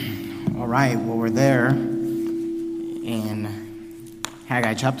All right, well, we're there in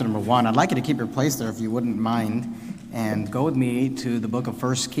Haggai chapter number 1. I'd like you to keep your place there if you wouldn't mind, and go with me to the book of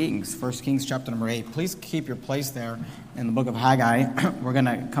 1 Kings. 1 Kings chapter number 8. Please keep your place there in the book of Haggai. We're going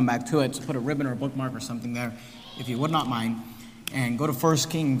to come back to it, so put a ribbon or a bookmark or something there if you would not mind. And go to 1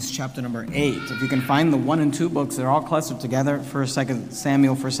 Kings chapter number 8. If you can find the 1 and 2 books, they're all clustered together. 1st, 2nd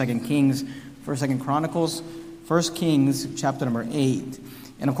Samuel, 1st, 2nd Kings, 1st, 2nd Chronicles, 1 Kings chapter number 8.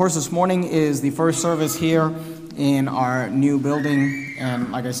 And of course, this morning is the first service here in our new building.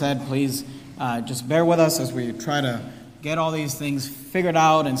 And like I said, please just bear with us as we try to get all these things figured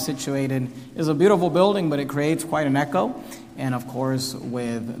out and situated. It's a beautiful building, but it creates quite an echo. And of course,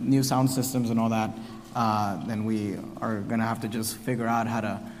 with new sound systems and all that, then we are going to have to just figure out how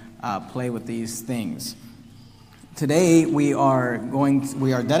to play with these things. Today, we are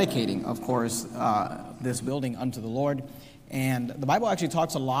dedicating, of course, this building unto the Lord. And the Bible actually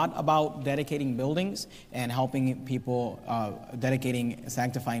talks a lot about dedicating buildings and helping people dedicating,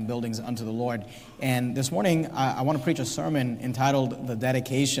 sanctifying buildings unto the Lord. And this morning, I want to preach a sermon entitled "The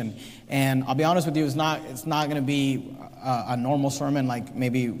Dedication." And I'll be honest with you, it's not going to be a normal sermon like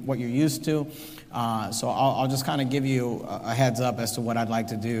maybe what you're used to. So I'll just kind of give you a heads up as to what I'd like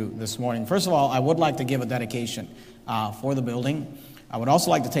to do this morning. First of all, I would like to give a dedication for the building. I would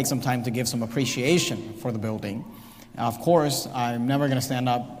also like to take some time to give some appreciation for the building. Of course, I'm never going to stand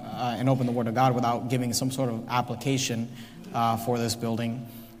up and open the Word of God without giving some sort of application for this building.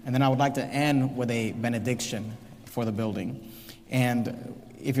 And then I would like to end with a benediction for the building. And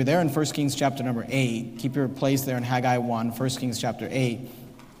if you're there in 1 Kings chapter number 8, keep your place there in Haggai 1, 1 Kings chapter 8.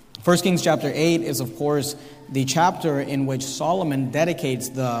 1 Kings chapter 8 is, of course, the chapter in which Solomon dedicates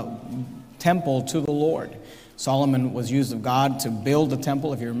the temple to the Lord. Solomon was used of God to build the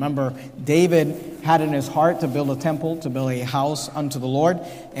temple. If you remember, David had in his heart to build a temple, to build a house unto the Lord.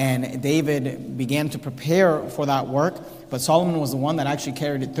 And David began to prepare for that work. But Solomon was the one that actually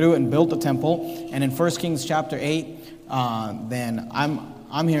carried it through and built the temple. And in 1 Kings chapter 8, then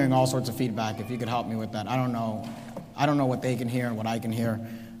I'm hearing all sorts of feedback. If you could help me with that. I don't know what they can hear and what I can hear.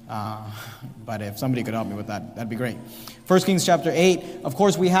 But if somebody could help me with that, that'd be great. 1 Kings chapter 8, of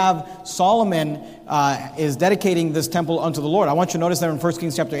course, we have Solomon is dedicating this temple unto the Lord. I want you to notice there in 1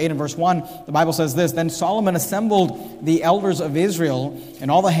 Kings chapter 8 and verse 1, the Bible says this: "Then Solomon assembled the elders of Israel and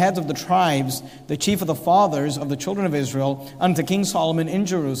all the heads of the tribes, the chief of the fathers of the children of Israel, unto King Solomon in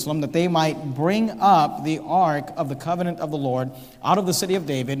Jerusalem, that they might bring up the ark of the covenant of the Lord out of the city of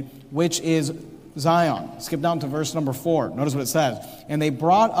David, which is Zion." Skip down to verse number 4. Notice what it says. "And they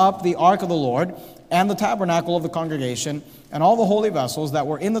brought up the ark of the Lord and the tabernacle of the congregation and all the holy vessels that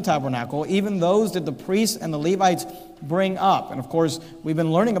were in the tabernacle, even those did the priests and the Levites bring up." And of course, we've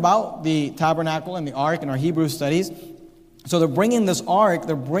been learning about the tabernacle and the ark in our Hebrew studies. So they're bringing this ark,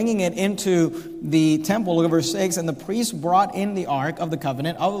 they're bringing it into the temple. Look at verse 6. "And the priests brought in the ark of the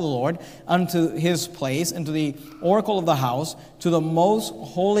covenant of the Lord unto his place, into the oracle of the house, to the most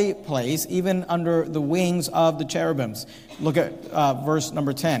holy place, even under the wings of the cherubims." Look at verse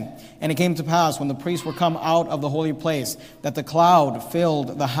number 10. "And it came to pass, when the priests were come out of the holy place, that the cloud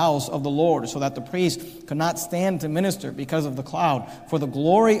filled the house of the Lord, so that the priests could not stand to minister because of the cloud. For the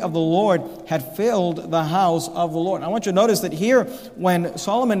glory of the Lord had filled the house of the Lord." I want you to notice that here, when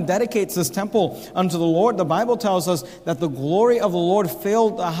Solomon dedicates this temple unto the Lord, the Bible tells us that the glory of the Lord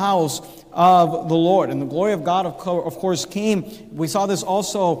filled the house of the Lord. And the glory of God, of course, came. We saw this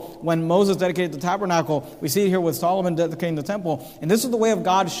also when Moses dedicated the tabernacle. We see it here with Solomon dedicating the temple. And this is the way of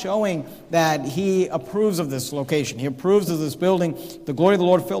God showing that he approves of this location. He approves of this building. The glory of the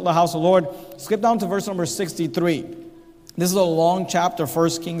Lord filled the house of the Lord. Skip down to verse number 63. This is a long chapter,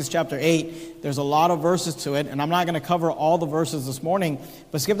 1 Kings chapter 8. There's a lot of verses to it, and I'm not going to cover all the verses this morning,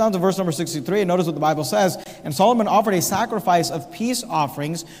 but skip down to verse number 63 and notice what the Bible says. "And Solomon offered a sacrifice of peace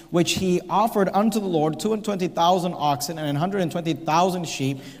offerings, which he offered unto the Lord 220,000 oxen and 120,000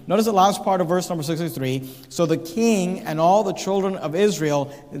 sheep." Notice the last part of verse number 63. "So the king and all the children of Israel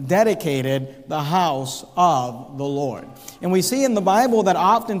dedicated the house of the Lord." And we see in the Bible that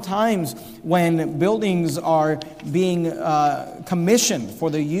oftentimes when buildings are being commissioned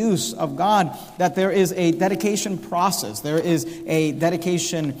for the use of God, that there is a dedication process. There is a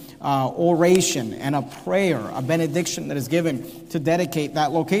dedication oration and a prayer, a benediction that is given to dedicate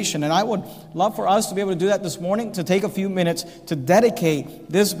that location. And I would love for us to be able to do that this morning, to take a few minutes to dedicate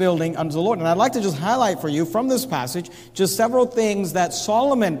this building unto the Lord. And I'd like to just highlight for you from this passage just several things that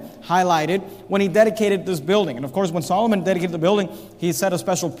Solomon highlighted when he dedicated this building. And of course, when Solomon dedicated the building, he said a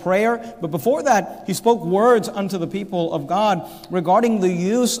special prayer. But before that, he spoke words unto the people of God regarding the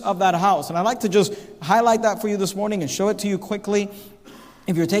use of that house. And I'd like to just highlight that for you this morning and show it to you quickly.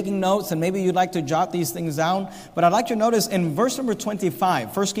 If you're taking notes, then maybe you'd like to jot these things down. But I'd like you to notice in verse number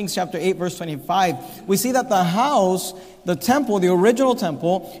 25, 1 Kings chapter 8, verse 25, we see that the house, the temple, the original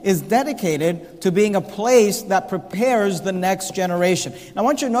temple, is dedicated to being a place that prepares the next generation. And I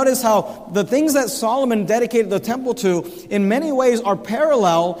want you to notice how the things that Solomon dedicated the temple to, in many ways, are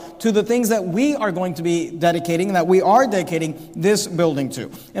parallel to the things that we are going to be dedicating, that we are dedicating this building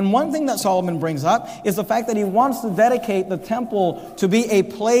to. And one thing that Solomon brings up is the fact that he wants to dedicate the temple to be a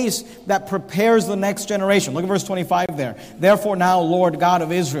place that prepares the next generation. Look at verse 25 there. Therefore now, Lord God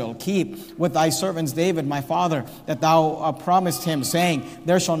of Israel, keep with thy servants David, my father, that thou promised him, saying,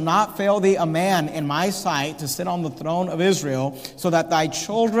 there shall not fail thee a man in my sight to sit on the throne of Israel, so that thy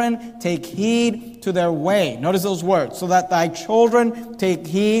children take heed to their way. Notice those words. So that thy children take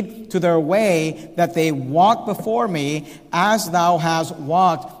heed to their way, that they walk before me as thou hast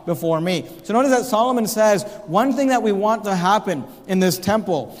walked before me. So notice that Solomon says, one thing that we want to happen in this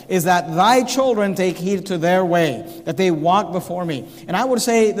temple is that thy children take heed to their way, that they walk before me. And I would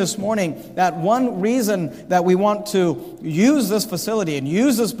say this morning that one reason that we want to use this facility and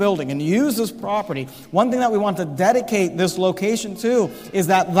use this building and use this property, one thing that we want to dedicate this location to is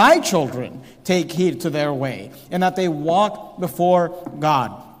that thy children take heed to their way and that they walk before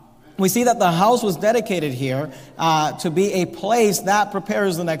God. We see that the house was dedicated here to be a place that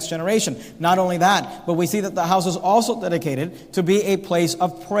prepares the next generation. Not only that, but we see that the house is also dedicated to be a place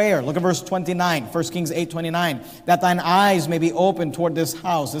of prayer. Look at verse 29, 1 Kings 8:29. That thine eyes may be open toward this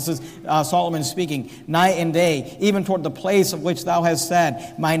house. This is Solomon speaking. Night and day, even toward the place of which thou hast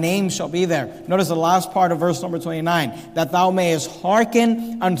said, my name shall be there. Notice the last part of verse number 29. That thou mayest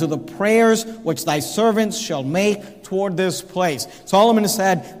hearken unto the prayers which thy servants shall make toward this place. Solomon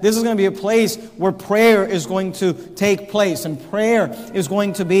said, this is going to be a place where prayer is going to take place and prayer is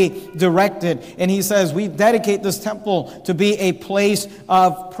going to be directed. And he says, we dedicate this temple to be a place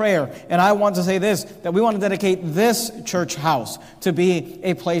of prayer. And I want to say this, that we want to dedicate this church house to be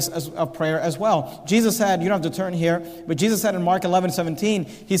a place of prayer as well. Jesus said, you don't have to turn here, but Jesus said in Mark 11:17,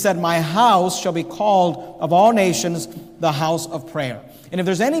 he said, my house shall be called of all nations the house of prayer. And if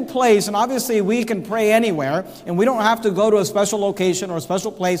there's any place, and obviously we can pray anywhere, and we don't have to go to a special location or a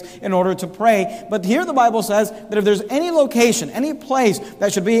special place in order to pray, but here the Bible says that if there's any location, any place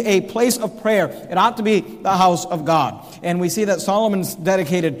that should be a place of prayer, it ought to be the house of God. And we see that Solomon's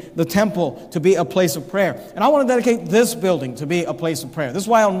dedicated the temple to be a place of prayer. And I want to dedicate this building to be a place of prayer. This is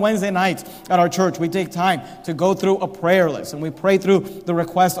why on Wednesday nights at our church, we take time to go through a prayer list, and we pray through the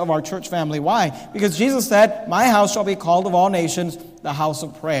requests of our church family. Why? Because Jesus said, my house shall be called of all nations the house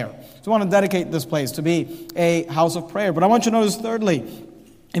of prayer. So I want to dedicate this place to be a house of prayer. But I want you to notice thirdly,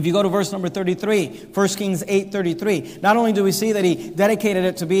 if you go to verse number 33, 1 Kings 8:33, not only do we see that he dedicated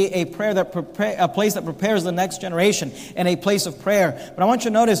it to be a prayer a place that prepares the next generation and a place of prayer, but I want you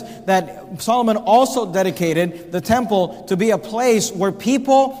to notice that Solomon also dedicated the temple to be a place where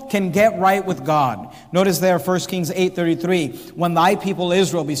people can get right with God. Notice there, 1 Kings 8:33, when thy people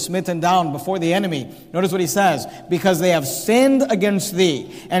Israel be smitten down before the enemy. Notice what he says, because they have sinned against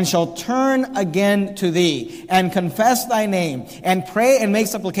thee, and shall turn again to thee, and confess thy name, and pray and make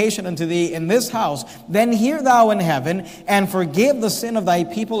supplication unto thee in this house, then hear thou in heaven, and forgive the sin of thy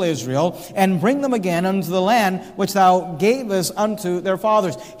people Israel, and bring them again unto the land which thou gavest unto their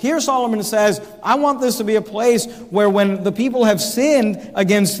fathers. Here Solomon says, I want this to be a place where when the people have sinned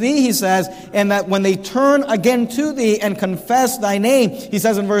against thee, he says, and that when they turn again to thee and confess thy name, he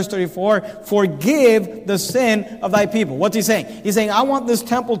says in verse 34, forgive the sin of thy people. What's he saying? He's saying, I want this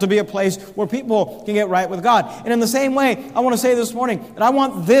temple to be a place where people can get right with God. And in the same way, I want to say this morning that I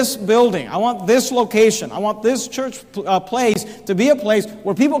want this building, I want this location, I want this church place to be a place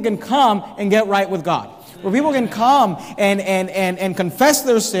where people can come and get right with God. Where people can come and confess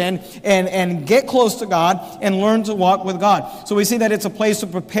their sin and get close to God and learn to walk with God. So we see that it's a place to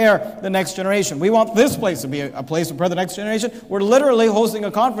prepare the next generation. We want this place to be a place to prepare the next generation. We're literally hosting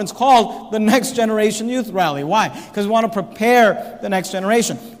a conference called the Next Generation Youth Rally. Why? Because we want to prepare the next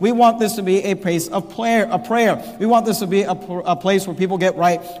generation. We want this to be a place of prayer. We want this to be a place where people get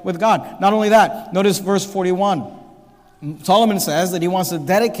right with God. Not only that, notice verse 41. Solomon says that he wants to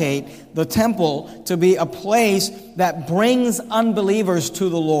dedicate the temple to be a place that brings unbelievers to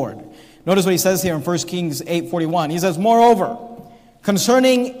the Lord. Notice what he says here in 1 Kings 8:41. He says, moreover,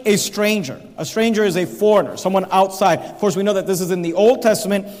 concerning a stranger A stranger is a foreigner, someone outside. Of course, we know that this is in the Old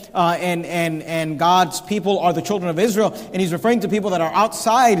Testament, and God's people are the children of Israel, and he's referring to people that are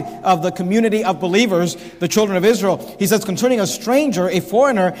outside of the community of believers, the children of Israel. He says, concerning a stranger, a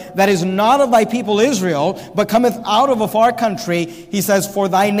foreigner, that is not of thy people Israel, but cometh out of a far country, he says, for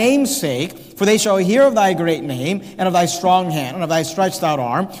thy name's sake, for they shall hear of thy great name, and of thy strong hand, and of thy stretched out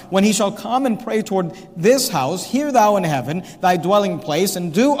arm. When he shall come and pray toward this house, hear thou in heaven thy dwelling place,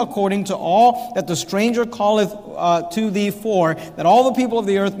 and do according to all that the stranger calleth to thee for, that all the people of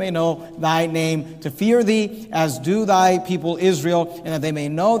the earth may know thy name, to fear thee, as do thy people Israel, and that they may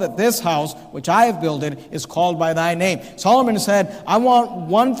know that this house which I have builded is called by thy name. Solomon said, I want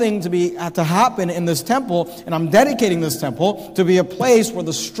one thing to happen in this temple, and I'm dedicating this temple to be a place where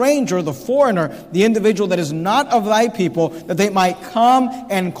the stranger, the foreigner, the individual that is not of thy people, that they might come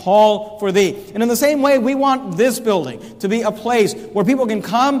and call for thee. And in the same way, we want this building to be a place where people can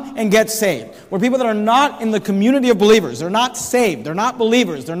come and get saved, where people that are not in the community of believers, they're not saved, they're not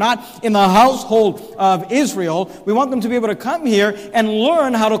believers, they're not in the household of Israel, we want them to be able to come here and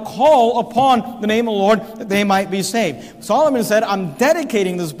learn how to call upon the name of the Lord that they might be saved. Solomon said, I'm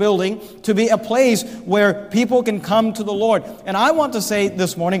dedicating this building to be a place where people can come to the Lord. And I want to say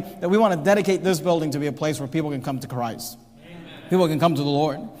this morning that we want to dedicate this building to be a place where people can come to Christ. Amen. People can come to the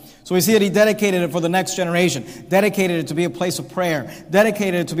Lord. So we see that he dedicated it for the next generation, dedicated it to be a place of prayer,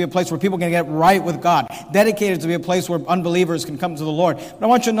 dedicated it to be a place where people can get right with God, dedicated to be a place where unbelievers can come to the Lord. But I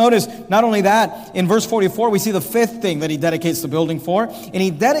want you to notice, not only that, in verse 44, we see the fifth thing that he dedicates the building for, and he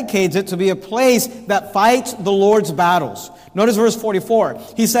dedicates it to be a place that fights the Lord's battles. Notice verse 44.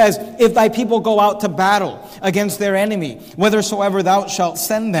 He says, if thy people go out to battle against their enemy, whithersoever thou shalt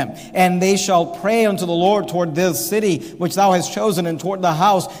send them, and they shall pray unto the Lord toward this city which thou hast chosen, and toward the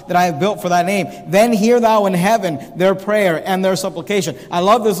house that I have built for thy name, then hear thou in heaven their prayer and their supplication. I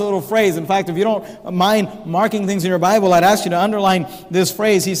love this little phrase. In fact, if you don't mind marking things in your Bible, I'd ask you to underline this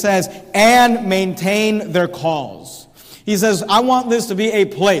phrase. He says, and maintain their cause. He says, I want this to be a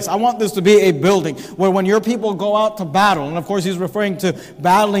place. I want this to be a building where when your people go out to battle, and of course he's referring to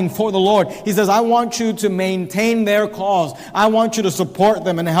battling for the Lord, he says, I want you to maintain their cause. I want you to support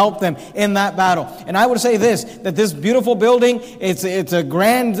them and help them in that battle. And I would say this, that this beautiful building, it's a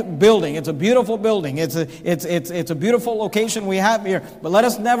grand building. It's a beautiful building. It's a beautiful location we have here. But let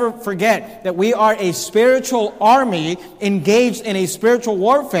us never forget that we are a spiritual army engaged in a spiritual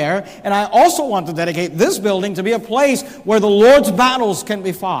warfare. And I also want to dedicate this building to be a place where the Lord's battles can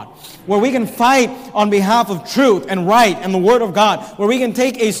be fought, where we can fight on behalf of truth and right and the Word of God, where we can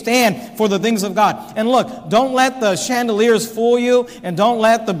take a stand for the things of God. And look, don't let the chandeliers fool you, and don't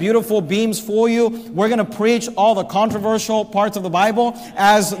let the beautiful beams fool you. We're going to preach all the controversial parts of the Bible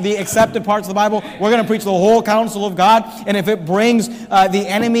as the accepted parts of the Bible. We're going to preach the whole counsel of God, and if it brings the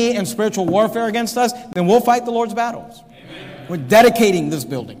enemy and spiritual warfare against us, then we'll fight the Lord's battles. Amen. We're dedicating this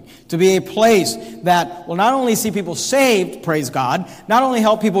building to be a place that will not only see people saved, praise God, not only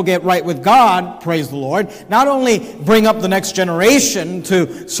help people get right with God, praise the Lord, not only bring up the next generation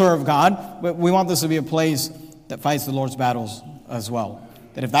to serve God, but we want this to be a place that fights the Lord's battles as well.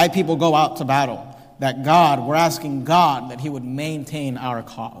 That if thy people go out to battle, that God, we're asking God that he would maintain our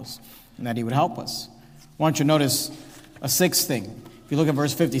cause and that he would help us. I want you to notice a sixth thing. If you look at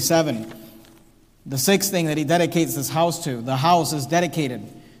verse 57, the sixth thing that he dedicates this house to, the house is dedicated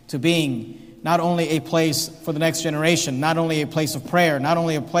to being not only a place for the next generation, not only a place of prayer, not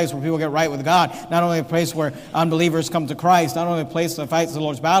only a place where people get right with God, not only a place where unbelievers come to Christ, not only a place that fights the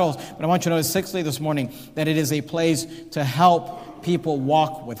Lord's battles, but I want you to notice sixthly this morning that it is a place to help people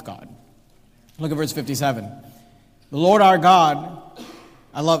walk with God. Look at verse 57. The Lord our God,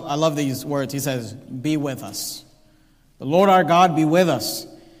 I love these words. He says, be with us. The Lord our God be with us.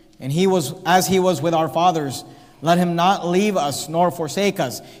 And he was, as he was with our fathers, let him not leave us nor forsake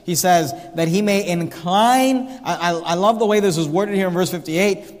us. He says that he may incline. I love the way this is worded here in verse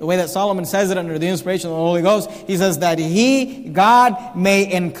 58, the way that Solomon says it under the inspiration of the Holy Ghost. He says that he, God,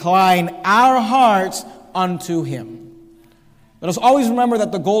 may incline our hearts unto him. Let us always remember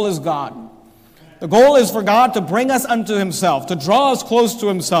that the goal is God. The goal is for God to bring us unto himself, to draw us close to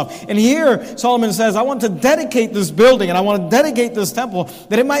himself. And here Solomon says, I want to dedicate this building and I want to dedicate this temple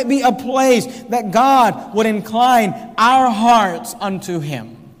that it might be a place that God would incline our hearts unto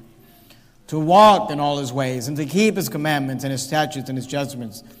him, to walk in all his ways and to keep his commandments and his statutes and his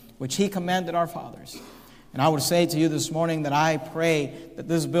judgments, which he commanded our fathers. And I would say to you this morning that I pray that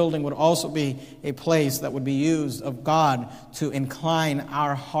this building would also be a place that would be used of God to incline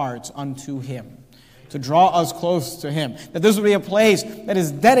our hearts unto him, to draw us close to Him. That this would be a place that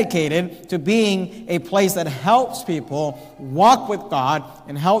is dedicated to being a place that helps people walk with God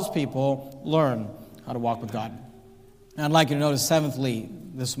and helps people learn how to walk with God. And I'd like you to notice seventhly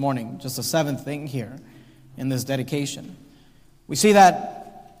this morning, just a seventh thing here in this dedication. We see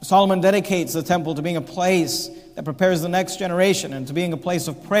that Solomon dedicates the temple to being a place that prepares the next generation and to being a place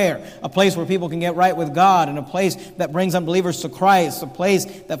of prayer, a place where people can get right with God, and a place that brings unbelievers to Christ, a place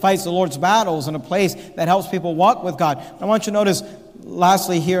that fights the Lord's battles, and a place that helps people walk with God. I want you to notice,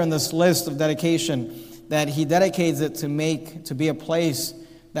 lastly here in this list of dedication, that he dedicates it to be a place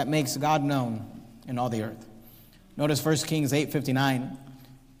that makes God known in all the earth. Notice 1 Kings 8:59.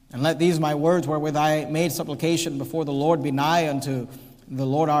 And let these my words wherewith I made supplication before the Lord be nigh unto the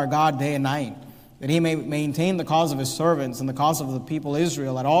Lord our God day and night, that He may maintain the cause of His servants and the cause of the people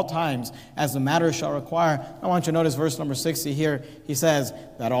Israel at all times, as the matter shall require. I want you to notice verse number 60 here. He says,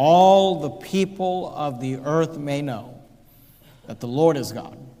 that all the people of the earth may know that the Lord is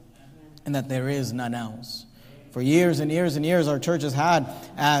God, and that there is none else. For years and years and years, our church has had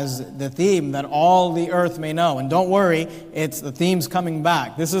as the theme that all the earth may know. And don't worry, the theme's coming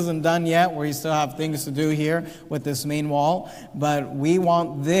back. This isn't done yet. We still have things to do here with this main wall. But we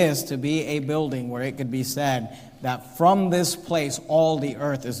want this to be a building where it could be said that from this place, all the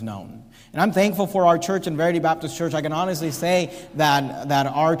earth is known. And I'm thankful for our church and Verity Baptist Church. I can honestly say that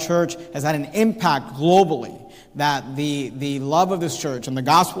our church has had an impact globally. That the love of this church and the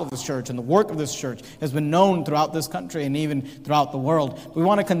gospel of this church and the work of this church has been known throughout this country and even throughout the world. We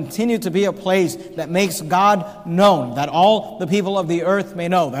want to continue to be a place that makes God known, that all the people of the earth may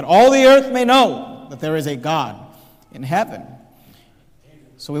know, that all the earth may know that there is a God in heaven.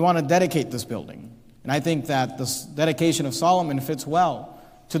 So we want to dedicate this building. And I think that this dedication of Solomon fits well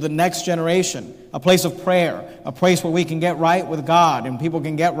to the next generation, a place of prayer, a place where we can get right with God and people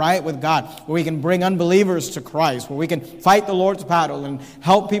can get right with God, where we can bring unbelievers to Christ, where we can fight the Lord's battle and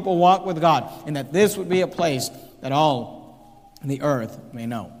help people walk with God, and that this would be a place that all the earth may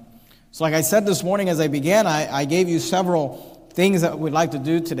know. So like I said this morning as I began, I gave you several things that we'd like to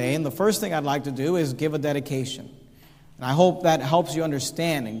do today, and the first thing I'd like to do is give a dedication. And I hope that helps you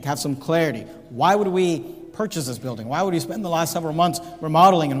understand and have some clarity. Why would we purchase this building? Why would we spend the last several months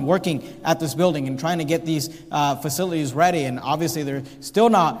remodeling and working at this building and trying to get these facilities ready? And obviously they're still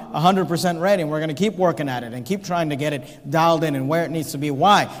not 100% ready, and we're going to keep working at it and keep trying to get it dialed in and where it needs to be.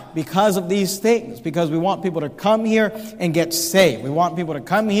 Why? Because of these things. Because we want people to come here and get saved. We want people to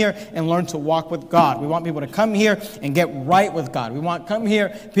come here and learn to walk with God. We want people to come here and get right with God. We want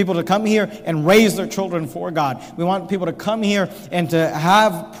people to come here and raise their children for God. We want people to come here and to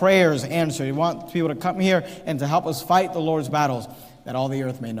have prayers answered. We want people to come here and to help us fight the Lord's battles, that all the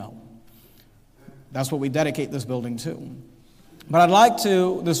earth may know. That's what we dedicate this building to. But I'd like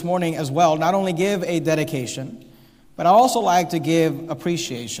to, this morning as well, not only give a dedication, but I'd also like to give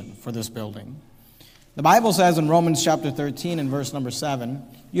appreciation for this building. The Bible says in Romans chapter 13 and verse number 7,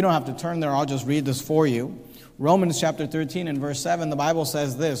 you don't have to turn there, I'll just read this for you. Romans chapter 13 and verse 7, the Bible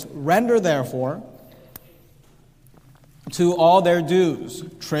says this, render therefore to all their dues,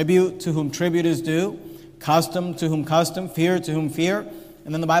 tribute to whom tribute is due, custom to whom custom, fear to whom fear.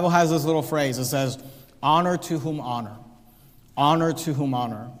 And then the Bible has this little phrase. It says, honor to whom honor. Honor to whom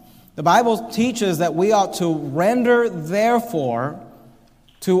honor. The Bible teaches that we ought to render, therefore,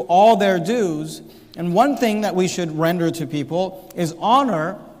 to all their dues. And one thing that we should render to people is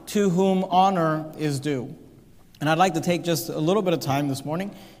honor to whom honor is due. And I'd like to take just a little bit of time this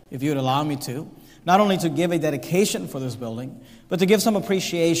morning, if you would allow me to, not only to give a dedication for this building, but to give some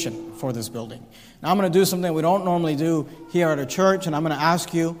appreciation for this building. Now I'm going to do something we don't normally do here at our church, and I'm going to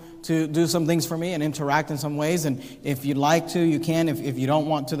ask you to do some things for me and interact in some ways. And if you'd like to, you can. If you don't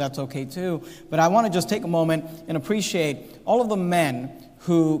want to, that's okay too. But I want to just take a moment and appreciate all of the men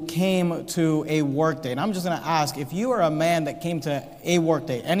who came to a work day. And I'm just going to ask, if you are a man that came to a work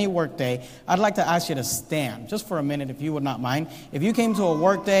day, any work day, I'd like to ask you to stand just for a minute, if you would not mind. If you came to a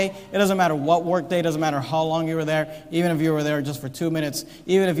work day, it doesn't matter what work day, it doesn't matter how long you were there, even if you were there just for 2 minutes,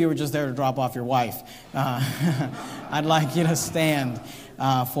 even if you were just there to drop off your wife. I'd like you to stand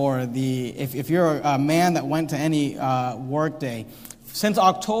if you're a man that went to any work day. Since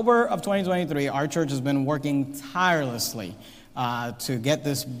October of 2023, our church has been working tirelessly to get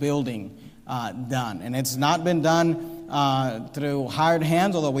this building done. And it's not been done through hired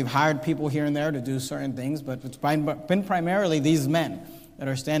hands, although we've hired people here and there to do certain things, but it's been primarily these men that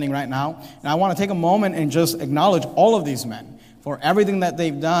are standing right now. And I want to take a moment and just acknowledge all of these men for everything that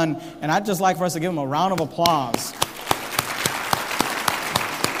they've done. And I'd just like for us to give them a round of applause.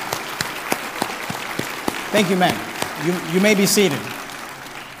 Thank you, men. You may be seated.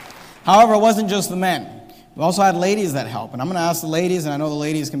 However, it wasn't just the men. We also had ladies that help. And I'm going to ask the ladies, and I know the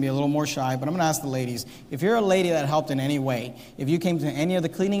ladies can be a little more shy, but I'm going to ask the ladies, if you're a lady that helped in any way, if you came to any of the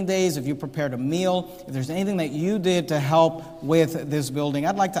cleaning days, if you prepared a meal, if there's anything that you did to help with this building,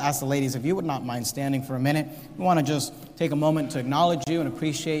 I'd like to ask the ladies if you would not mind standing for a minute. We want to just take a moment to acknowledge you and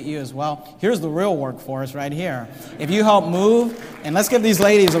appreciate you as well. Here's the real work for us right here. If you help move, and let's give these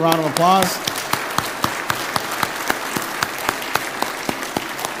ladies a round of applause.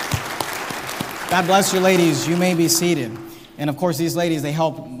 God bless you, ladies. You may be seated. And of course, these ladies, they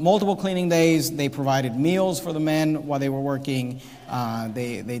helped multiple cleaning days. They provided meals for the men while they were working.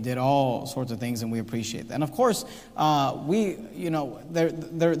 They did all sorts of things, and we appreciate that. And of course,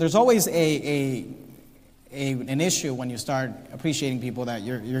 there's always an issue when you start appreciating people that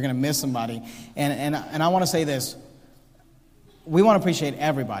you're going to miss somebody. And I want to say this: we want to appreciate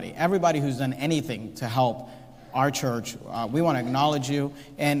everybody who's done anything to help our church. We want to acknowledge you,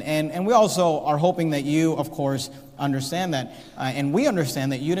 and we also are hoping that you, of course, understand that, and we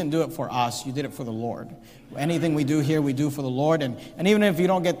understand that you didn't do it for us, you did it for the Lord. Anything we do here, we do for the Lord, and even if you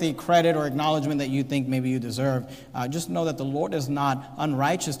don't get the credit or acknowledgement that you think maybe you deserve, just know that the Lord is not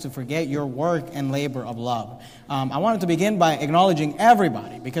unrighteous to forget your work and labor of love. I wanted to begin by acknowledging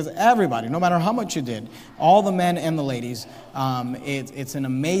everybody, because everybody, no matter how much you did, all the men and the ladies, it's an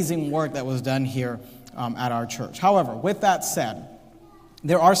amazing work that was done here at our church. However, with that said,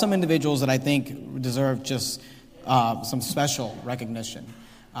 there are some individuals that I think deserve just some special recognition.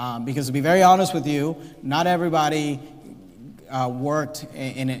 Because to be very honest with you, not everybody worked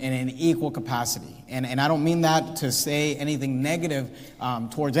in an equal capacity. And I don't mean that to say anything negative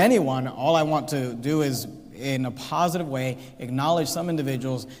towards anyone. All I want to do is, in a positive way, acknowledge some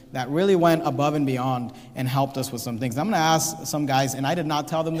individuals that really went above and beyond and helped us with some things. I'm going to ask some guys, and I did not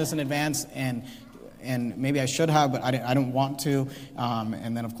tell them this in advance, and maybe I should have, but I don't want to.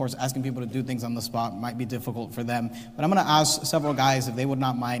 And then, of course, asking people to do things on the spot might be difficult for them. But I'm going to ask several guys if they would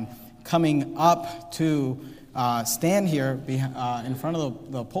not mind coming up to stand here in front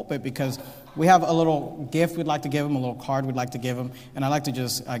of the pulpit, because we have a little gift we'd like to give them, a little card we'd like to give them, and I'd like to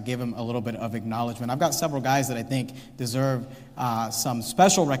just give them a little bit of acknowledgement. I've got several guys that I think deserve some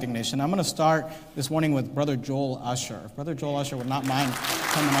special recognition. I'm going to start this morning with Brother Joel Usher. If Brother Joel Usher would not mind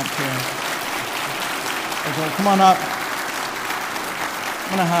coming up here. Joel, come on up.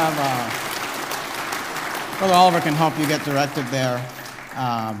 I'm going to have Brother Oliver can help you get directed there.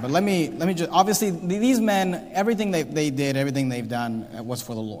 But let me just, obviously, these men, everything they did, everything they've done was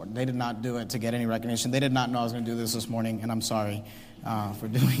for the Lord. They did not do it to get any recognition. They did not know I was going to do this morning, and I'm sorry for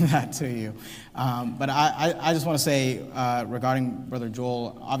doing that to you. But I just want to say, regarding Brother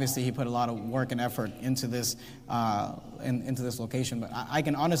Joel, obviously he put a lot of work and effort into this into this location. But I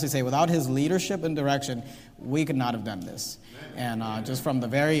can honestly say, without his leadership and direction, we could not have done this. And just from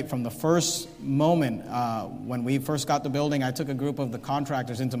the first moment when we first got the building, I took a group of the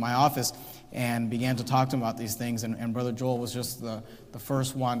contractors into my office and began to talk to them about these things. And Brother Joel was just the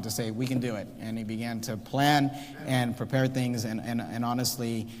first one to say, we can do it. And he began to plan and prepare things. And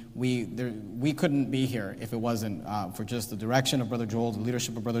honestly, we couldn't be here if it wasn't for just the direction of Brother Joel, the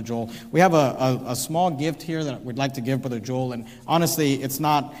leadership of Brother Joel. We have a small gift here that we'd like to give Brother Joel. And honestly, it's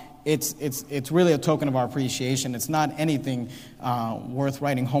really a token of our appreciation. It's not anything worth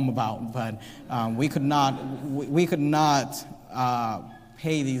writing home about. But we could not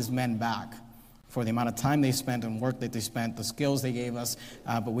pay these men back for the amount of time they spent and work that they spent, the skills they gave us,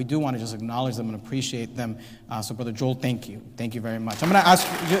 but we do want to just acknowledge them and appreciate them. So, Brother Joel, thank you. Thank you very much. I'm going to ask,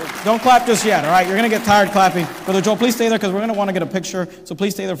 don't clap just yet, all right? You're going to get tired clapping. Brother Joel, please stay there, because we're going to want to get a picture, so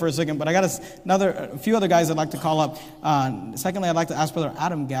please stay there for a second. But I got a few other guys I'd like to call up. Secondly, I'd like to ask Brother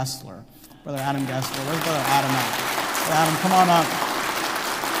Adam Gessler. Brother Adam Gessler. Where's Brother Adam at? Brother Adam, come on up.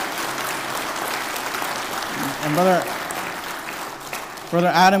 And Brother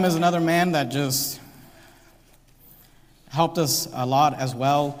Adam is another man that just helped us a lot as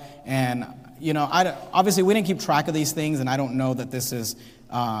well. And, obviously we didn't keep track of these things, and I don't know that this is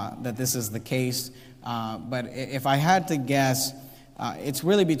the case. But if I had to guess, it's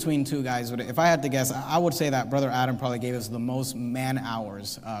really between two guys. But if I had to guess, I would say that Brother Adam probably gave us the most man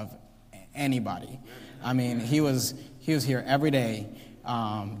hours of anybody. I mean, he was here every day,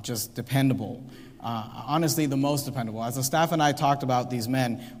 just dependable. Honestly, the most dependable. As the staff and I talked about these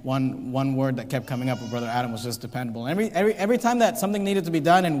men, one word that kept coming up with Brother Adam was just dependable. And every time that something needed to be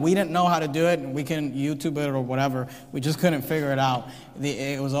done and we didn't know how to do it, and we couldn't YouTube it or whatever, we just couldn't figure it out,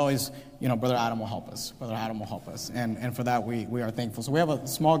 it was always, Brother Adam will help us. Brother Adam will help us. And for that, we are thankful. So we have a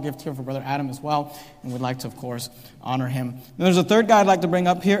small gift here for Brother Adam as well, and we'd like to, of course, honor him. And there's a third guy I'd like to bring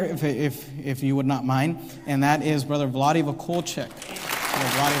up here, if you would not mind, and that is Brother Vladi Vakulchik.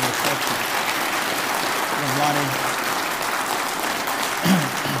 Brother Vladi Lacoste.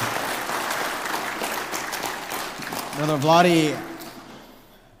 Brother Vladi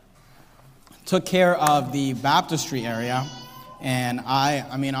took care of the baptistry area, and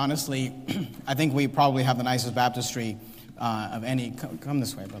I mean, honestly, I think we probably have the nicest baptistry of any. Come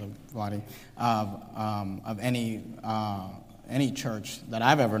this way, Brother Vladi. Of any church that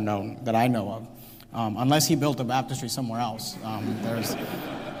I've ever known, that I know of, unless he built a baptistry somewhere else. There's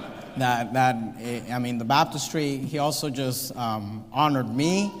I mean, the baptistry. He also just honored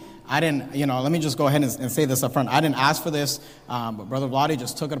me. I didn't, let me just go ahead and say this up front. I didn't ask for this, but Brother Vladi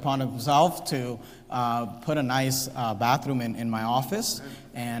just took it upon himself to put a nice bathroom in my office.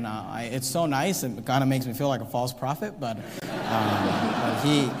 And it's so nice, it kind of makes me feel like a false prophet, but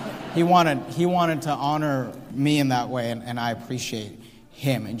he wanted to honor me in that way, and I appreciate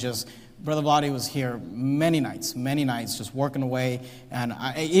him. And just, Brother Vladi was here many nights, just working away. And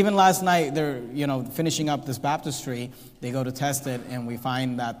even last night, they're, finishing up this baptistry. They go to test it, and we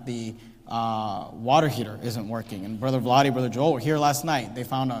find that the water heater isn't working. And Brother Vladi, Brother Joel were here last night. They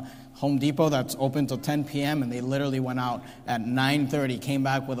found a Home Depot that's open till 10 p.m., and they literally went out at 9:30, came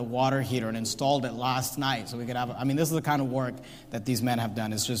back with a water heater and installed it last night. So we could have, this is the kind of work that these men have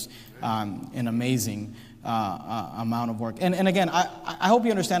done. It's just an amazing amount of work. And again, I hope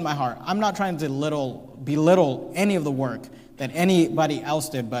you understand my heart. I'm not trying to belittle any of the work that anybody else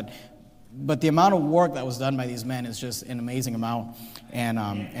did, but the amount of work that was done by these men is just an amazing amount, and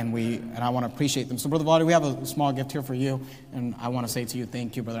I want to appreciate them. So, Brother Vladi, we have a small gift here for you, and I want to say to you,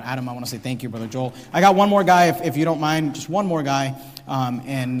 thank you, Brother Adam. I want to say thank you, Brother Joel. I got one more guy, if you don't mind, just one more guy,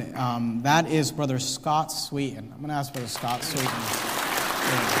 and that is Brother Scott Sweeten. I'm going to ask Brother Scott Sweeten.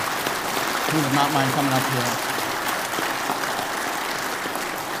 He would not mind coming up here.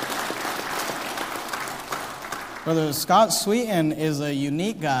 Brother Scott Sweeten is a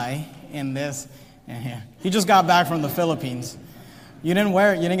unique guy in this. He just got back from the Philippines. You didn't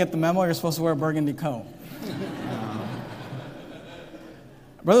get the memo. You're supposed to wear a burgundy coat.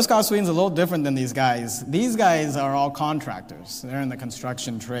 Brother Scott Sweeten's a little different than these guys. These guys are all contractors. They're in the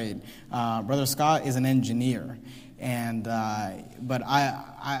construction trade. Brother Scott is an engineer, but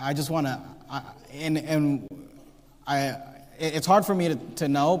I just want to. It's hard for me to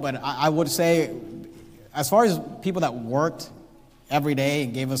know, but I would say, as far as people that worked every day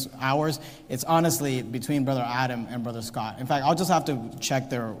and gave us hours, it's honestly between Brother Adam and Brother Scott. In fact, I'll just have to check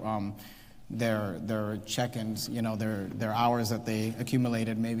their check-ins, their hours that they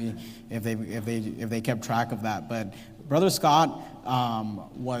accumulated, maybe if they kept track of that. But Brother Scott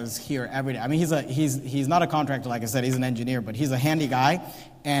was here every day. He's not a contractor, like I said. He's an engineer, but he's a handy guy,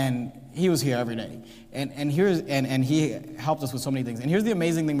 and he was here every day. And he helped us with so many things. And here's the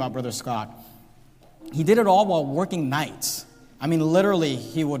amazing thing about Brother Scott. He did it all while working nights. Literally,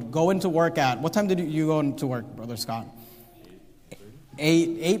 he would go into work at, what time did you go into work, Brother Scott?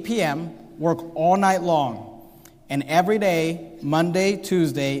 8 p.m., work all night long. And every day, Monday,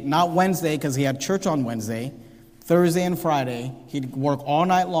 Tuesday, not Wednesday, because he had church on Wednesday, Thursday and Friday, he'd work all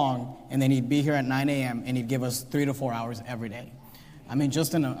night long, and then he'd be here at 9 a.m., and he'd give us 3 to 4 hours every day.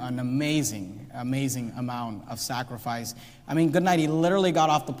 Just an amazing amount of sacrifice. Good night. He literally got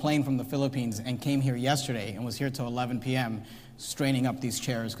off the plane from the Philippines and came here yesterday and was here till 11 p.m. straining up these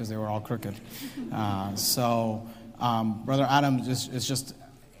chairs because they were all crooked. Brother Adam is just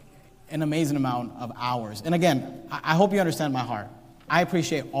an amazing amount of hours. And again, I hope you understand my heart. I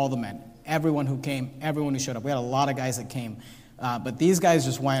appreciate all the men, everyone who came, everyone who showed up. We had a lot of guys that came, but these guys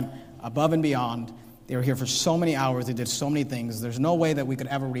just went above and beyond. They were here for so many hours. They did so many things. There's no way that we could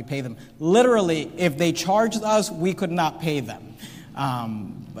ever repay them. Literally, if they charged us, we could not pay them.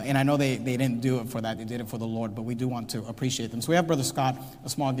 And I know they didn't do it for that. They did it for the Lord, but we do want to appreciate them. So we have Brother Scott, a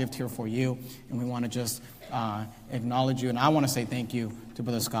small gift here for you, and we want to just acknowledge you. And I want to say thank you to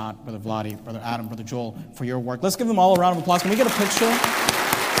Brother Scott, Brother Vladi, Brother Adam, Brother Joel for your work. Let's give them all a round of applause. Can we get a picture?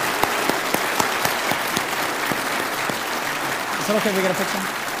 Is that okay if we get a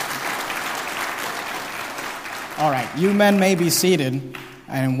picture? All right, you men may be seated,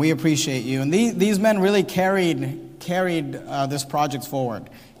 and we appreciate you. And these men really carried this project forward.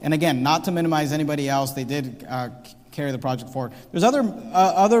 And again, not to minimize anybody else, they did carry the project forward. There's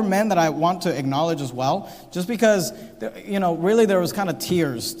other men that I want to acknowledge as well, just because, really there was kind of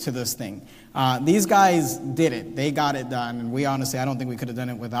tears to this thing. These guys did it. They got it done, and we honestly, I don't think we could have done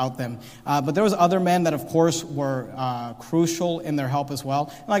it without them. But there was other men that, of course, were crucial in their help as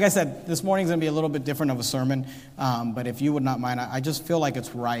well. And like I said, this morning's going to be a little bit different of a sermon, but if you would not mind, I just feel like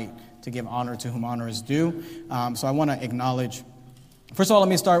it's right to give honor to whom honor is due. So I want to acknowledge First of all, let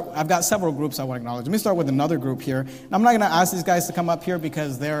me start. I've got several groups I want to acknowledge. Let me start with another group here. And I'm not going to ask these guys to come up here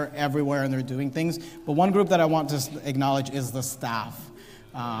because they're everywhere and they're doing things. But one group that I want to acknowledge is the staff.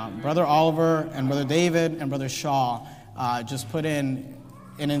 Brother Oliver and Brother David and Brother Shaw just put in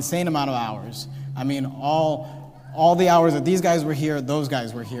an insane amount of hours. I mean, all the hours that these guys were here, those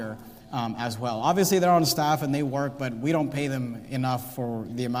guys were here as well. Obviously, they're on staff and they work, but we don't pay them enough for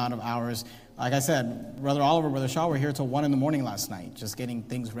the amount of hours. Like I said, Brother Oliver, Brother Shaw were here till 1 a.m. last night, just getting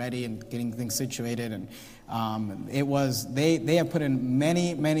things ready and getting things situated. And they have put in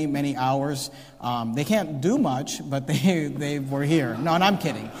many hours. They can't do much, but they were here. No, and I'm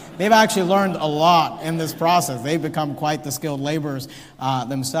kidding. They've actually learned a lot in this process. They've become quite the skilled laborers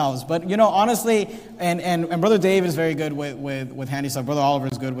themselves. But honestly, and Brother Dave is very good with handy stuff. Brother Oliver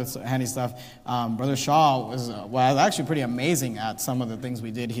is good with handy stuff. Brother Shaw was actually pretty amazing at some of the things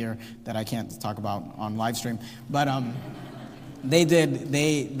we did here that I can't talk about on live stream. But they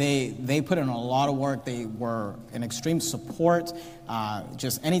put in a lot of work. They were an extreme support.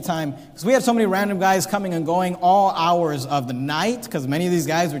 Just anytime, because we had so many random guys coming and going all hours of the night, because many of these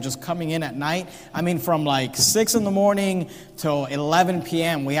guys were just coming in at night. I mean, from like 6 a.m. till 11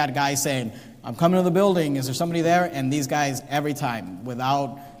 p.m., we had guys saying, I'm coming to the building. Is there somebody there? And these guys, every time,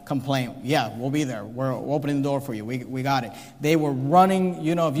 without complaint, yeah, we'll be there. We're opening the door for you. We got it. They were running,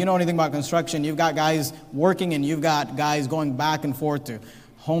 if you know anything about construction, you've got guys working and you've got guys going back and forth to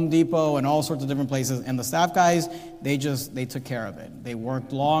Home Depot and all sorts of different places. And the staff guys, they took care of it. They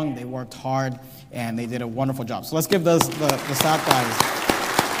worked long, they worked hard, and they did a wonderful job. So let's give the staff guys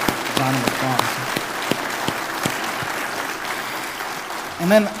a round of applause. And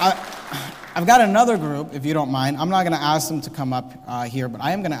then I've got another group, if you don't mind. I'm not going to ask them to come up here, but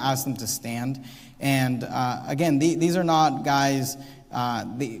I am going to ask them to stand. And again, these are not guys,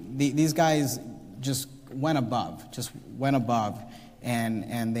 these guys just went above,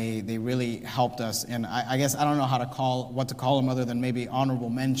 and they really helped us. And I guess I don't know what to call them other than maybe honorable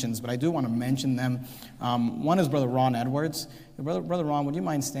mentions, but I do want to mention them. One is Brother Ron Edwards. Brother Ron, would you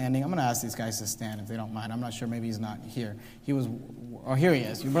mind standing? I'm going to ask these guys to stand if they don't mind. I'm not sure. Maybe he's not here. Here he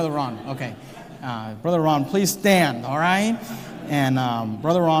is. Brother Ron. Okay. Brother Ron, please stand, all right? And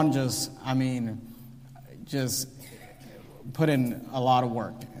Brother Ron just put in a lot of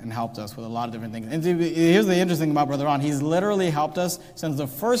work and helped us with a lot of different things. And here's the interesting thing about Brother Ron. He's literally helped us since the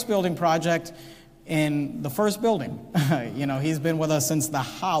first building project in the first building. He's been with us since the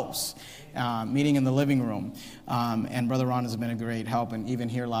house, meeting in the living room. And Brother Ron has been a great help, and even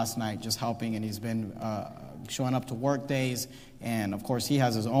here last night, just helping, and he's been showing up to work days. And, of course, he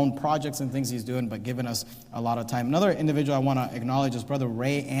has his own projects and things he's doing, but giving us a lot of time. Another individual I want to acknowledge is Brother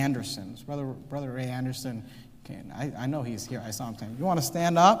Ray Anderson. Brother Ray Anderson. Okay, I know he's here. I saw him saying, you want to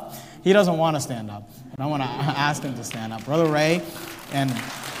stand up? He doesn't want to stand up. And I want to ask him to stand up. Brother Ray and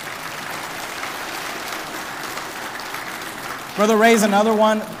Brother Ray's another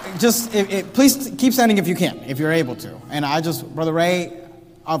one. Just please keep standing if you can, if you're able to. And Brother Ray,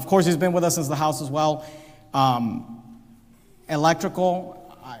 of course, he's been with us since the house as well. Electrical,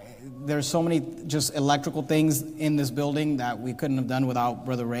 there's so many just electrical things in this building that we couldn't have done without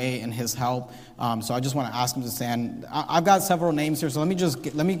Brother Ray and his help. So I just want to ask him to stand. I've got several names here, so let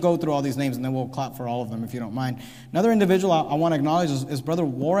me go through all these names, and then we'll clap for all of them if you don't mind. Another individual I want to acknowledge is Brother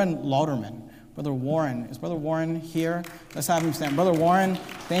Warren Lauderman. Brother Warren, is Brother Warren here? Let's have him stand. Brother Warren,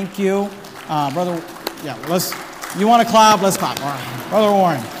 thank you. You want to clap? Let's clap. All right. Brother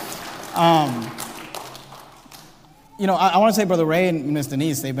Warren. I want to say Brother Ray and Miss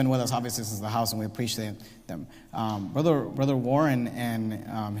Denise, they've been with us obviously since the house, and we appreciate them. Brother Warren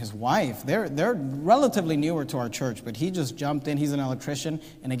and his wife, they're relatively newer to our church, but he just jumped in. He's an electrician,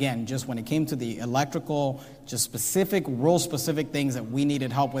 and again, just when it came to the electrical, just real specific things that we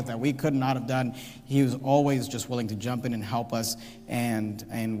needed help with that we could not have done, he was always just willing to jump in and help us,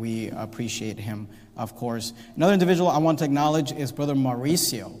 and we appreciate him, of course. Another individual I want to acknowledge is Brother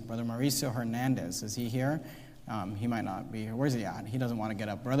Mauricio Hernandez. Is he here? He might not be here. Where's he at? He doesn't want to get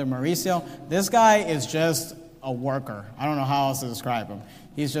up. Brother Mauricio, this guy is just a worker. I don't know how else to describe him.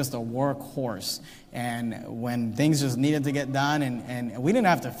 He's just a workhorse. And when things just needed to get done, and we didn't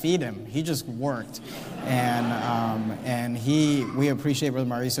have to feed him, he just worked. And we appreciate Brother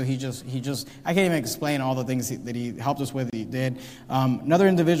Mauricio. He just I can't even explain all the things that he helped us with. He did. Another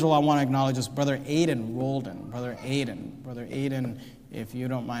individual I want to acknowledge is Brother Aiden Roldan. Brother Aiden. If you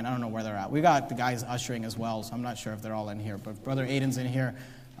don't mind, I don't know where they're at. We got the guys ushering as well, so I'm not sure if they're all in here. But Brother Aiden's in here.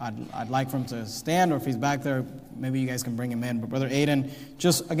 I'd like for him to stand, or if he's back there, maybe you guys can bring him in. But Brother Aiden,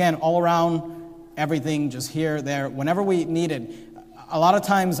 just, again, all around, everything, just here, there, whenever we needed. A lot of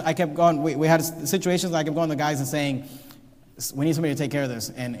times I kept going, we had situations I kept going to the guys and saying, we need somebody to take care of this.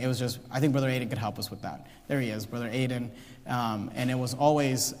 And it was just, I think Brother Aiden could help us with that. There he is, Brother Aiden. And it was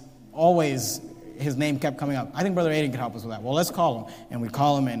always, his name kept coming up. I think Brother Aiden could help us with that. Well, let's call him. And we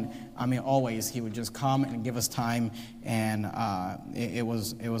call him, and always he would just come and give us time, and it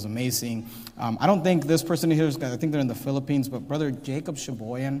was amazing. I don't think this person here is, I think they're in the Philippines, but Brother Jacob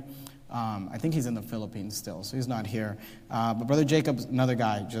Shaboyan, I think he's in the Philippines still, so he's not here. But Brother Jacob's another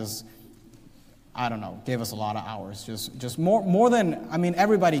guy, just, I don't know, gave us a lot of hours. Just more than,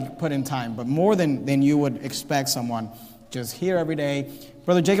 everybody put in time, but more than you would expect someone just here every day.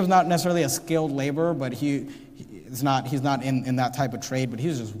 Brother Jacob's not necessarily a skilled laborer, but he's not in that type of trade, but he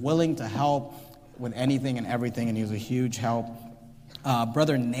was just willing to help with anything and everything, and he was a huge help.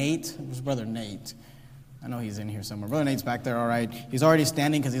 Brother Nate, who's Brother Nate? I know he's in here somewhere. Brother Nate's back there, all right. He's already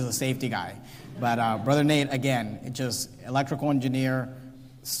standing because he's a safety guy. But Brother Nate, again, just electrical engineer,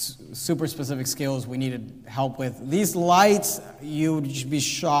 super specific skills we needed help with. These lights, you'd be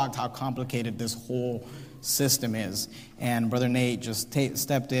shocked how complicated this whole system is. And Brother Nate just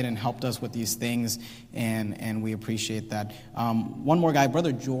stepped in and helped us with these things, and we appreciate that. One more guy,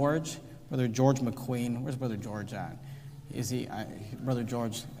 Brother George McQueen. Where's Brother George at? Is he, Brother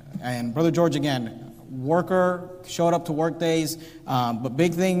George? And Brother George, again, worker, showed up to work days, but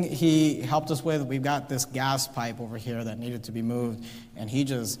big thing he helped us with, we've got this gas pipe over here that needed to be moved, and he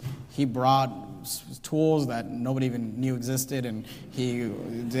brought tools that nobody even knew existed, and he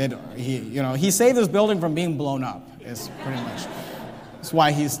saved this building from being blown up, is pretty much, that's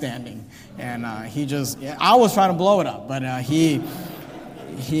why he's standing, and I was trying to blow it up, but he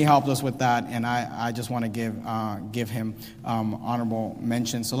helped us with that, and I just want to give him honorable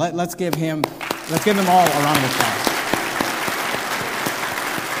mention. So let's give him all a round of applause.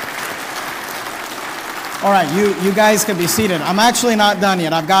 All right, you guys can be seated. I'm actually not done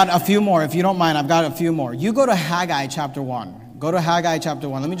yet. I've got a few more. If you don't mind, I've got a few more. You go to Haggai chapter 1. Go to Haggai chapter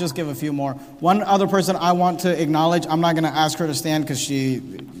 1. Let me just give a few more. One other person I want to acknowledge. I'm not going to ask her to stand because she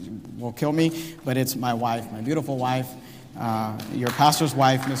will kill me, but it's my wife, my beautiful wife. Your pastor's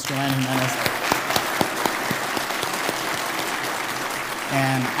wife, Miss Joanne Jimenez.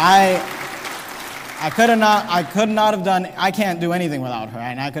 And I could not have done, I can't do anything without her,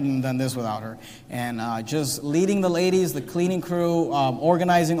 and I couldn't have done this without her. And just leading the ladies, the cleaning crew,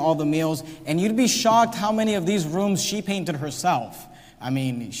 organizing all the meals, and you'd be shocked how many of these rooms she painted herself.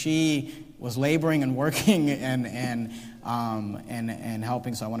 She was laboring and working and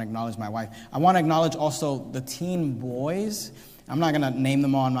helping, so I want to acknowledge my wife. I want to acknowledge also the teen boys. I'm not going to name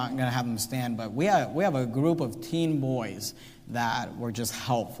them all, I'm not going to have them stand, but we have a group of teen boys that were just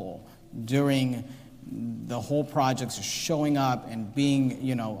helpful during the whole project, just showing up and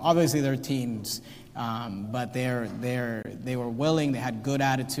being, obviously they're teens, but they were willing, they had good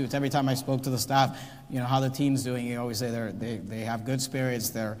attitudes. Every time I spoke to the staff, how the teens doing, you always say they have good spirits,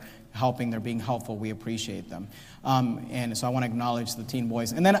 they're helping, they're being helpful, we appreciate them. And so I want to acknowledge the teen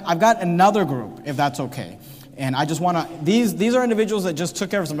boys. And then I've got another group, if that's okay. And I just want to, these are individuals that just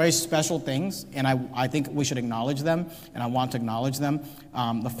took care of some very special things, and I think we should acknowledge them, and I want to acknowledge them.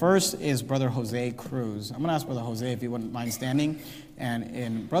 The first is Brother Jose Cruz. I'm going to ask Brother Jose if he wouldn't mind standing.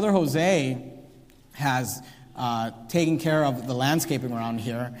 And Brother Jose has taken care of the landscaping around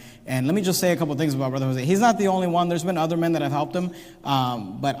here. And let me just say a couple things about Brother Jose. He's not the only one. There's been other men that have helped him.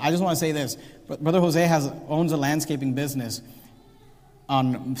 But I just want to say this. Brother Jose owns a landscaping business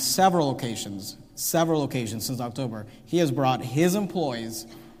on several occasions since October. He has brought his employees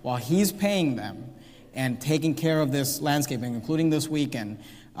while he's paying them and taking care of this landscaping, including this weekend.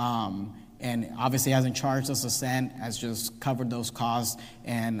 And obviously hasn't charged us a cent, has just covered those costs,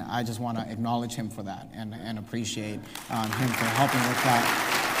 and I just want to acknowledge him for that and appreciate him for helping with that.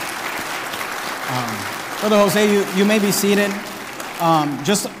 Brother Jose, you may be seated.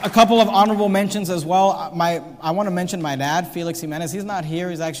 Just a couple of honorable mentions as well. I want to mention my dad, Felix Jimenez. He's not here,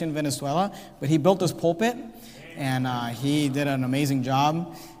 he's actually in Venezuela, but he built this pulpit, and he did an amazing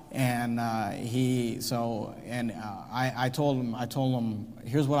job. And I told him,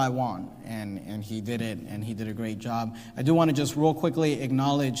 here's what I want, and he did it, and he did a great job. I do want to just real quickly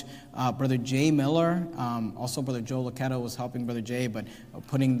acknowledge Brother Jay Miller. Also, Brother Joe Laqueta was helping Brother Jay, but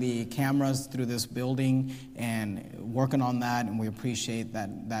putting the cameras through this building and working on that, and we appreciate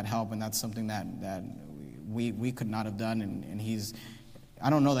that help, and that's something that we could not have done, and he's. I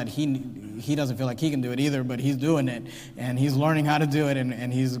don't know that he doesn't feel like he can do it either, but he's doing it, and he's learning how to do it,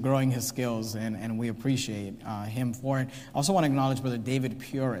 and he's growing his skills, and we appreciate him for it. I also want to acknowledge Brother David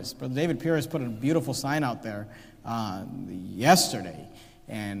Puris. Brother David Puris put a beautiful sign out there yesterday,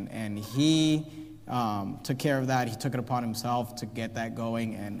 and he took care of that. He took it upon himself to get that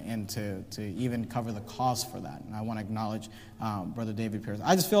going and to even cover the cost for that. And I want to acknowledge Brother David Pierce.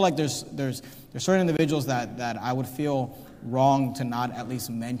 I just feel like there's certain individuals that I would feel wrong to not at least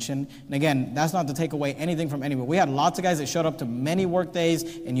mention. And again, that's not to take away anything from anyone. We had lots of guys that showed up to many work days,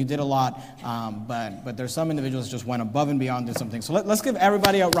 and you did a lot. But there's some individuals that just went above and beyond, did something. So let's give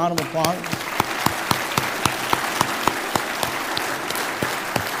everybody a round of applause.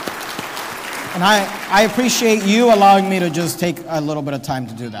 And I appreciate you allowing me to just take a little bit of time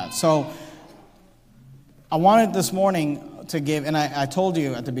to do that. So I wanted this morning to give, and I told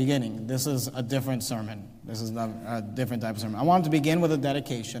you at the beginning, this is a different sermon. This is a different type of sermon. I wanted to begin with a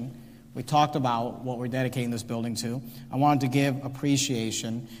dedication. We talked about what we're dedicating this building to. I wanted to give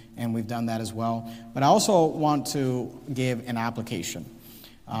appreciation, and we've done that as well. But I also want to give an application.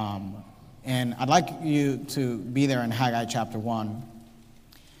 And I'd like you to be there in Haggai chapter 1.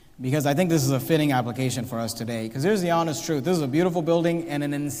 Because I think this is a fitting application for us today. Because here's the honest truth. This is a beautiful building, and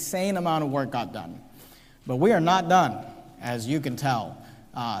an insane amount of work got done. But we are not done, as you can tell.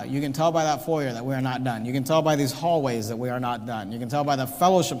 You can tell by that foyer that we are not done. You can tell by these hallways that we are not done. You can tell by the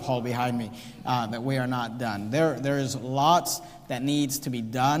fellowship hall behind me that we are not done. There is lots that needs to be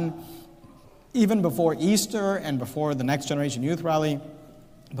done. Even before Easter and before the Next Generation Youth Rally,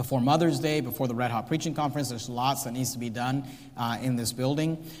 before Mother's Day, before the Red Hot Preaching Conference, there's lots that needs to be done in this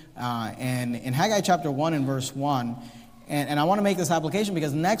building. And in Haggai chapter 1 and verse 1, and I want to make this application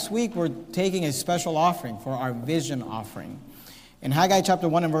because next week we're taking a special offering for our vision offering. In Haggai chapter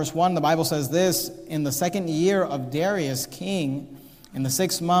 1 and verse 1, the Bible says this: in the 2nd year of Darius king, in the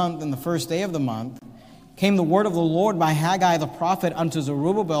 6th month, in the 1st day of the month, came the word of the Lord by Haggai the prophet unto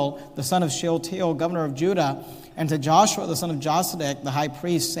Zerubbabel, the son of Shealtiel, governor of Judah, and to Joshua, the son of Josedek, the high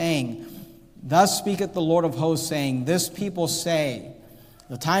priest, saying, thus speaketh the Lord of hosts, saying, this people say,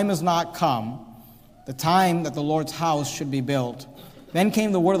 the time is not come, the time that the Lord's house should be built. Then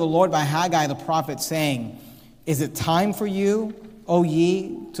came the word of the Lord by Haggai the prophet, saying, is it time for you, O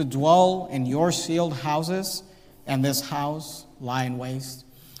ye, to dwell in your sealed houses, and this house lie in waste?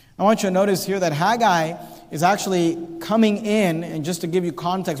 I want you to notice here that Haggai is actually coming in, and just to give you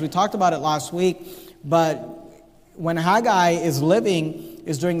context, we talked about it last week, but when Haggai is living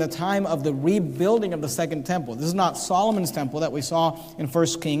is during the time of the rebuilding of the second temple. This is not Solomon's temple that we saw in 1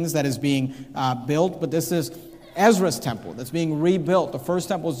 Kings that is being built, but this is Ezra's temple that's being rebuilt. The first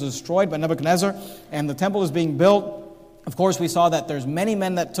temple was destroyed by Nebuchadnezzar, and the temple is being built. Of course, we saw that there's many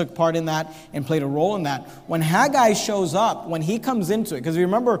men that took part in that and played a role in that. When Haggai shows up, when he comes into it, because you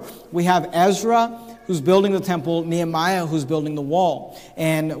remember we have Ezra who's building the temple, Nehemiah who's building the wall,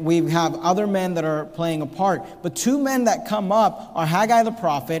 and we have other men that are playing a part. But two men that come up are Haggai the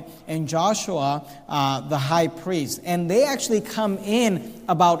prophet and Joshua the high priest. And they actually come in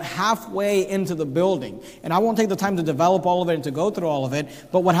about halfway into the building. And I won't take the time to develop all of it and to go through all of it.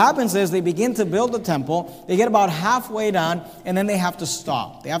 But what happens is they begin to build the temple. They get about halfway done, and then they have to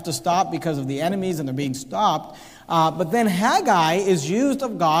stop. They have to stop because of the enemies, and they're being stopped. But then Haggai is used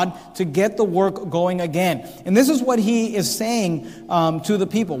of God to get the work going again. And this is what he is saying to the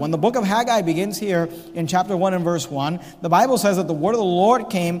people. When the book of Haggai begins here in chapter 1 and verse 1, the Bible says that the word of the Lord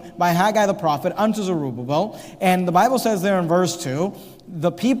came by Haggai the prophet unto Zerubbabel. And the Bible says there in verse 2,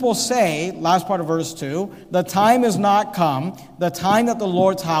 the people say, last part of verse 2, the time is not come, the time that the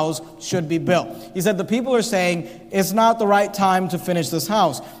Lord's house should be built. He said the people are saying, it's not the right time to finish this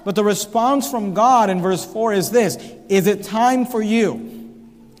house. But the response from God in verse 4 is this: is it time for you?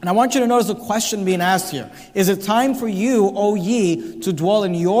 And I want you to notice the question being asked here. Is it time for you, O ye, to dwell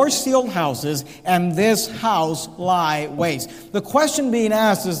in your sealed houses, and this house lie waste? The question being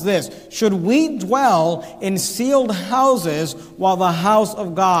asked is this: should we dwell in sealed houses while the house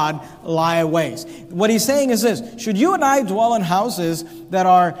of God lie waste? What he's saying is this: should you and I dwell in houses that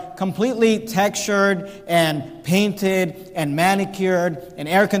are completely textured and painted and manicured and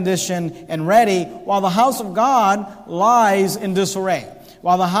air-conditioned and ready, while the house of God lies in disarray?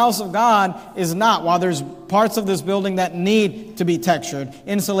 While the house of God is not, while there's parts of this building that need to be textured,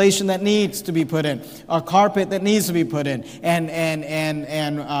 insulation that needs to be put in, a carpet that needs to be put in, and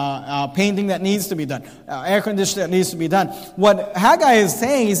painting that needs to be done, air conditioning that needs to be done. What Haggai is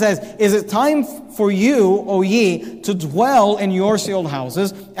saying, he says, is it time for you, O ye, to dwell in your sealed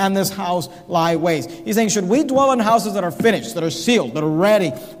houses, and this house lie waste? He's saying, should we dwell in houses that are finished, that are sealed, that are ready,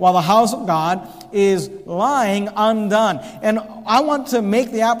 while the house of God is lying undone? And I want to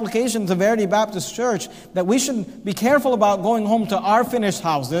make the application to Verity Baptist Church that we should be careful about going home to our finished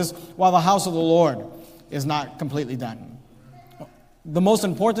houses while the house of the Lord is not completely done. The most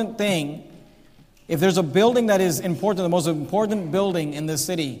important thing, if there's a building that is important, the most important building in this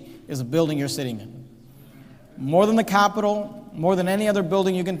city is the building you're sitting in. more than the Capitol, more than any other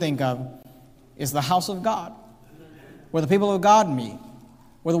building you can think of, is the house of God, where the people of God meet,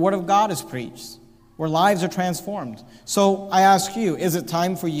 where the word of God is preached, where lives are transformed. So I ask you, is it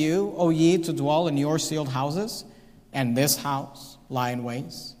time for you, O ye, to dwell in your sealed houses, and this house lie in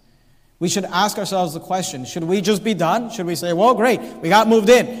waste? We should ask ourselves the question, should we just be done? Should we say, well, great, we got moved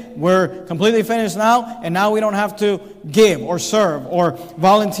in. We're completely finished now, and now we don't have to give or serve or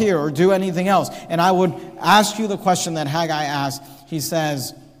volunteer or do anything else. And I would ask you the question that Haggai asked. He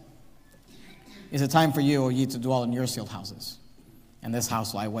says, is it time for you, O ye, to dwell in your sealed houses, and this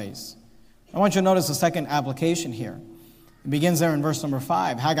house lie waste? I want you to notice the second application here. It begins there in verse number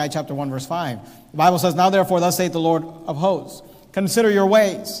 5, Haggai chapter 1, verse 5. The Bible says, now therefore, thus saith the Lord of hosts, consider your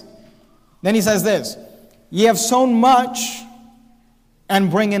ways. Then he says this, ye have sown much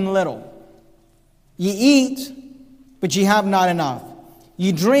and bring in little. Ye eat, but ye have not enough.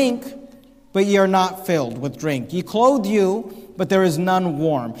 Ye drink, but ye are not filled with drink. Ye clothe you, but there is none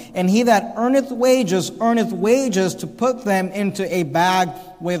warm. And he that earneth wages to put them into a bag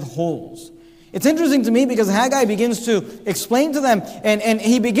with holes. It's interesting to me because Haggai begins to explain to them, and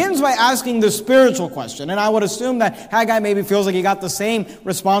he begins by asking the spiritual question. And I would assume that Haggai maybe feels like he got the same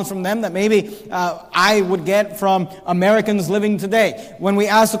response from them that maybe I would get from Americans living today. When we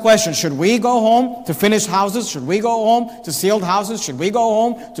ask the question, should we go home to finished houses? Should we go home to sealed houses? Should we go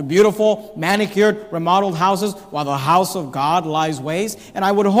home to beautiful, manicured, remodeled houses while the house of God lies waste? And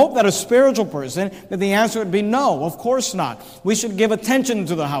I would hope that a spiritual person, that the answer would be no, of course not. We should give attention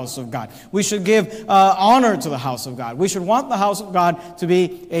to the house of God. We should give honor to the house of God. We should want the house of God to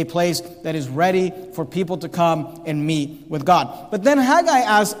be a place that is ready for people to come and meet with God. But then Haggai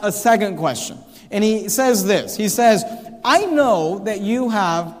asks a second question. And he says this. He says, I know that you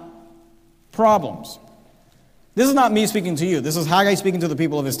have problems. This is not me speaking to you. This is Haggai speaking to the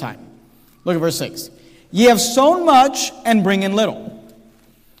people of his time. Look at verse 6. Ye have sown much and bring in little.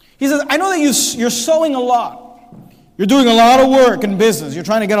 He says, I know that you're sowing a lot. You're doing a lot of work in business. You're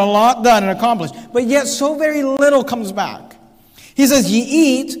trying to get a lot done and accomplished. But yet so very little comes back. He says, ye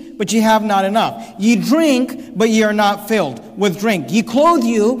eat, but ye have not enough. Ye drink, but ye are not filled with drink. Ye clothe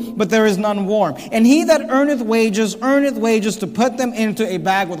you, but there is none warm. And he that earneth wages to put them into a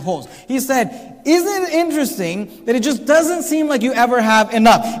bag with holes. He said, isn't it interesting that it just doesn't seem like you ever have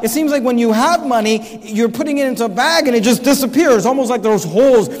enough? It seems like when you have money, you're putting it into a bag and it just disappears, almost like there's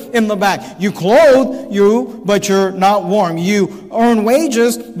holes in the bag. You clothe you, but you're not warm. You earn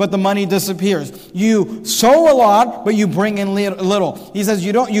wages, but the money disappears. You sow a lot, but you bring in little. He says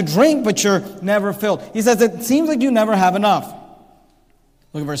you drink, but you're never filled. He says it seems like you never have enough.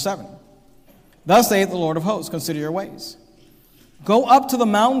 Look at verse 7. Thus saith the Lord of hosts, consider your ways. Go up to the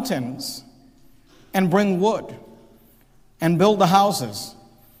mountains and bring wood, and build the houses,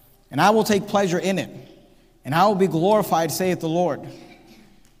 and I will take pleasure in it, and I will be glorified, saith the Lord.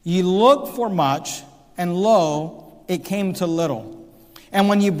 Ye looked for much, and lo, it came to little. And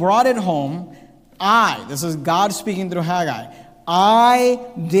when ye brought it home, this is God speaking through Haggai, I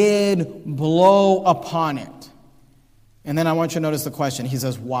did blow upon it. And then I want you to notice the question. He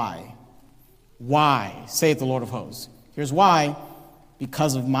says, why? Why, saith the Lord of hosts? Here's why.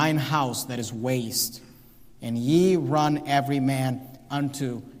 Because of mine house that is waste, and ye run every man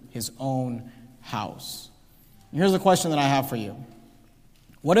unto his own house. And here's the question that I have for you.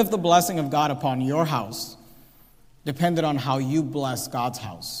 What if the blessing of God upon your house depended on how you bless God's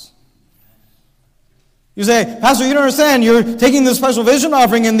house? You say, Pastor, you don't understand. You're taking this special vision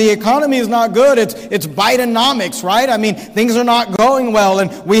offering and the economy is not good. It's Bidenomics, right? I mean, things are not going well. And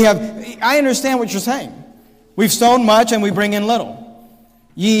I understand what you're saying. We've sown much and we bring in little.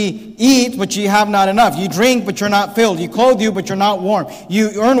 Ye eat, but ye have not enough. Ye drink, but you're not filled. Ye clothe you, but you're not warm. You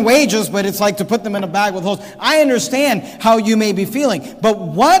earn wages, but it's like to put them in a bag with holes. I understand how you may be feeling. But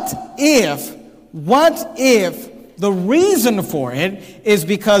what if the reason for it is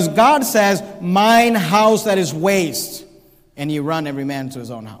because God says, mine house that is waste, and ye run every man to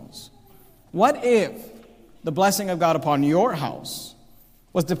his own house? What if the blessing of God upon your house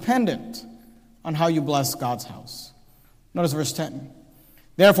was dependent on how you bless God's house? Notice verse 10.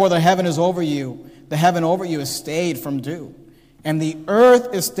 Therefore the heaven over you is stayed from dew, and the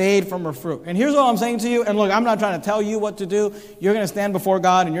earth is stayed from her fruit. And here's what I'm saying to you, and look, I'm not trying to tell you what to do. You're going to stand before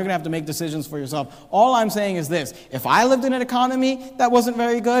God, and you're going to have to make decisions for yourself. All I'm saying is this. If I lived in an economy that wasn't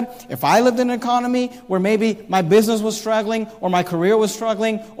very good, if I lived in an economy where maybe my business was struggling, or my career was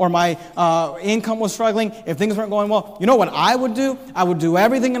struggling, or my income was struggling, if things weren't going well, you know what I would do? I would do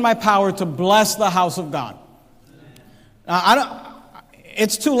everything in my power to bless the house of God.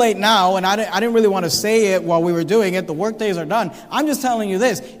 it's too late now, and I didn't really want to say it while we were doing it. The work days are done. I'm just telling you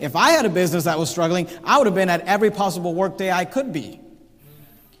this. If I had a business that was struggling, I would have been at every possible work day I could be.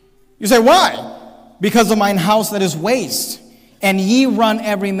 You say, why? Because of mine house that is waste, and ye run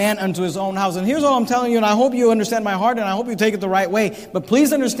every man unto his own house. And here's all I'm telling you, and I hope you understand my heart, and I hope you take it the right way. But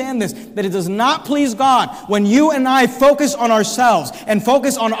please understand this, that it does not please God when you and I focus on ourselves and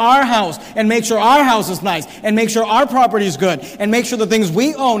focus on our house and make sure our house is nice and make sure our property is good and make sure the things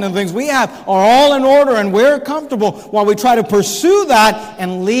we own and the things we have are all in order and we're comfortable while we try to pursue that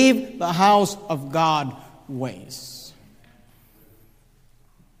and leave the house of God waste.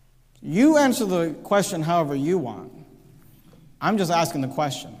 You answer the question however you want. I'm just asking the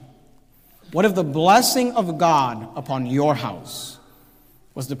question. What if the blessing of God upon your house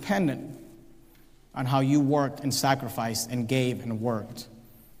was dependent on how you worked and sacrificed and gave and worked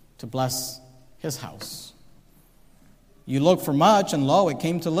to bless his house? You looked for much, and lo, it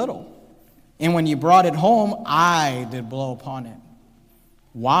came to little. And when you brought it home, I did blow upon it.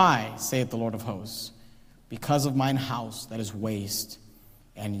 Why, saith the Lord of hosts? Because of mine house that is waste,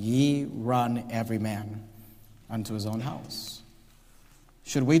 and ye run every man unto his own house.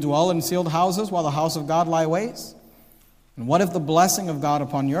 Should we dwell in sealed houses while the house of God lie waste? And what if the blessing of God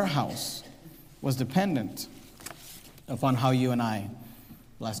upon your house was dependent upon how you and I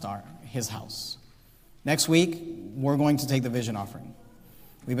blessed his house? Next week, we're going to take the vision offering.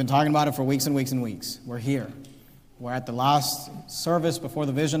 We've been talking about it for weeks and weeks and weeks. We're here. We're at the last service before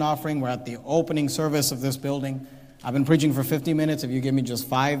the vision offering. We're at the opening service of this building. I've been preaching for 50 minutes. If you give me just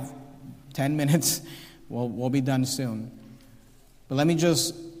 5-10 minutes, we'll be done soon. But let me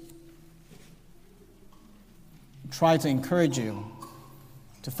just try to encourage you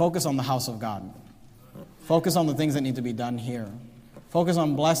to focus on the house of God. Focus on the things that need to be done here. Focus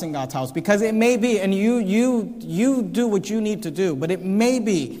on blessing God's house. Because it may be, and you do what you need to do, but it may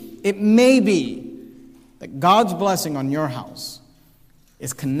be that God's blessing on your house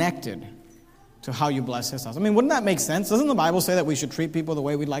is connected to how you bless his house. I mean, wouldn't that make sense? Doesn't the Bible say that we should treat people the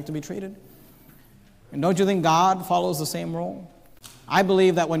way we'd like to be treated? And don't you think God follows the same rule? I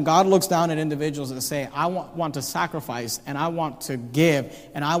believe that when God looks down at individuals that say, I want to sacrifice, and I want to give,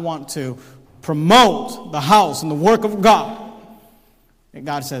 and I want to promote the house and the work of God, and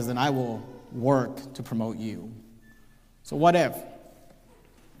God says, then I will work to promote you. So what if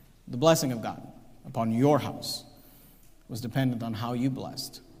the blessing of God upon your house was dependent on how you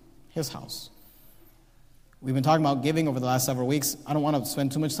blessed his house? We've been talking about giving over the last several weeks. I don't want to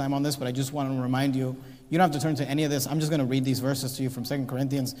spend too much time on this, but I just want to remind you, you don't have to turn to any of this. I'm just going to read these verses to you from 2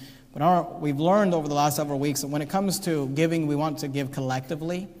 Corinthians. But we've learned over the last several weeks that when it comes to giving, we want to give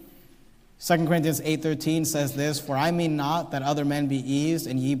collectively. 2 Corinthians 8:13 says this, For I mean not that other men be eased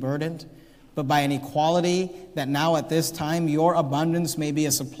and ye burdened, but by an equality, that now at this time your abundance may be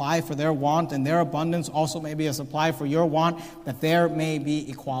a supply for their want, and their abundance also may be a supply for your want, that there may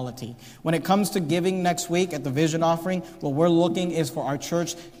be equality. When it comes to giving next week at the vision offering, what we're looking is for our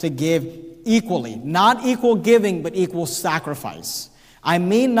church to give equally. Not equal giving, but equal sacrifice. I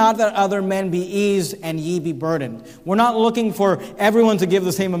mean not that other men be eased and ye be burdened. We're not looking for everyone to give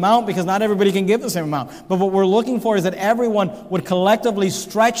the same amount because not everybody can give the same amount. But what we're looking for is that everyone would collectively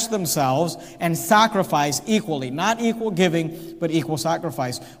stretch themselves and sacrifice equally. Not equal giving, but equal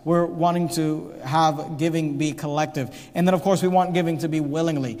sacrifice. We're wanting to have giving be collective. And then, of course, we want giving to be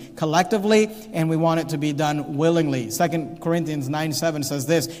willingly. Collectively, and we want it to be done willingly. 2 Corinthians 9:7 says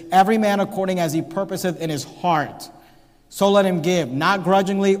this, Every man according as he purposeth in his heart, so let him give, not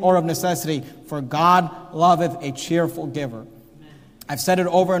grudgingly or of necessity, for God loveth a cheerful giver. I've said it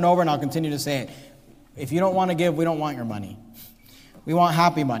over and over, and I'll continue to say it. If you don't want to give, we don't want your money. We want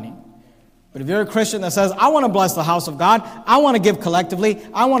happy money. But if you're a Christian that says, I want to bless the house of God, I want to give collectively,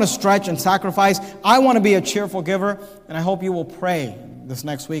 I want to stretch and sacrifice, I want to be a cheerful giver, and I hope you will pray this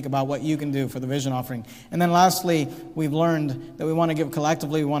next week about what you can do for the vision offering. And then lastly, we've learned that we want to give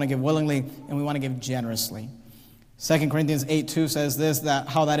collectively, we want to give willingly, and we want to give generously. 2 Corinthians 8:2 says this, that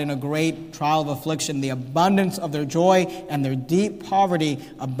how that in a great trial of affliction, the abundance of their joy and their deep poverty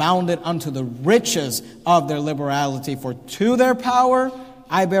abounded unto the riches of their liberality. For to their power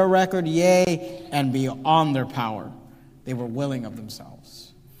I bear record, yea, and beyond their power. They were willing of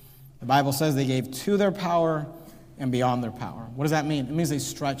themselves. The Bible says they gave to their power and beyond their power. What does that mean? It means they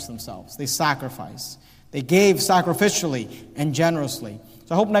stretched themselves. They sacrificed. They gave sacrificially and generously.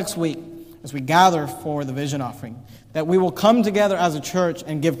 So I hope next week, as we gather for the vision offering, that we will come together as a church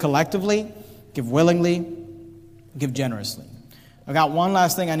and give collectively, give willingly, give generously. I've got one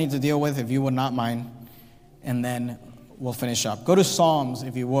last thing I need to deal with, if you would not mind, and then we'll finish up. Go to Psalms,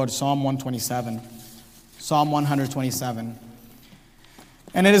 if you would, Psalm 127. Psalm 127.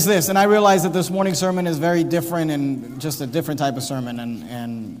 And it is this, and I realize that this morning's sermon is very different and just a different type of sermon,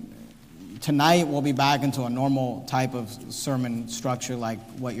 and tonight we'll be back into a normal type of sermon structure like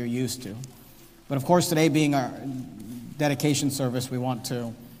what you're used to. But of course, today being our dedication service, we want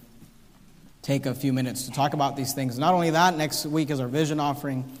to take a few minutes to talk about these things. Not only that, next week is our vision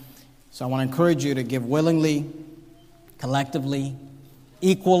offering, so I want to encourage you to give willingly, collectively,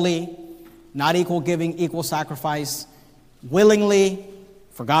 equally, not equal giving, equal sacrifice, willingly,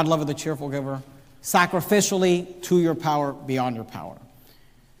 for God loveth the cheerful giver, sacrificially to your power, beyond your power.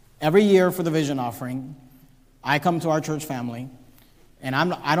 Every year for the vision offering, I come to our church family, and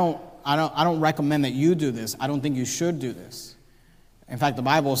I don't recommend that you do this. I don't think you should do this. In fact, the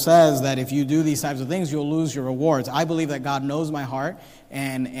Bible says that if you do these types of things, you'll lose your rewards. I believe that God knows my heart,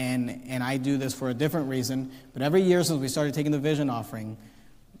 and I do this for a different reason. But every year since we started taking the vision offering,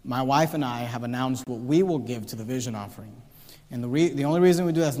 my wife and I have announced what we will give to the vision offering. And the only reason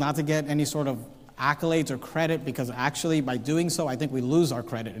we do that is not to get any sort of accolades or credit, because actually by doing so, I think we lose our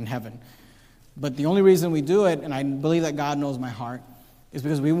credit in heaven. But the only reason we do it, and I believe that God knows my heart, is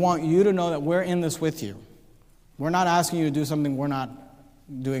because we want you to know that we're in this with you. We're not asking you to do something we're not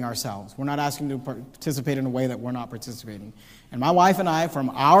doing ourselves. We're not asking you to participate in a way that we're not participating. And my wife and I, from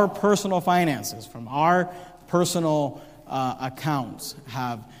our personal finances, from our personal accounts,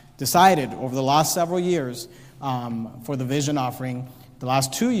 have decided over the last several years for the vision offering. The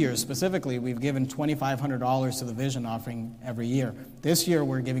last 2 years specifically, we've given $2,500 to the vision offering every year. This year,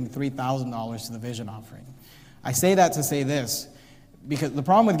 we're giving $3,000 to the vision offering. I say that to say this, because the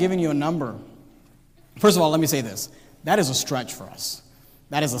problem with giving you a number, first of all, let me say this. That is a stretch for us.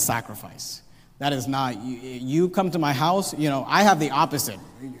 That is a sacrifice. That is not, you come to my house, I have the opposite.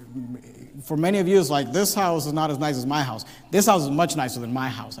 For many of you, it's like, this house is not as nice as my house. This house is much nicer than my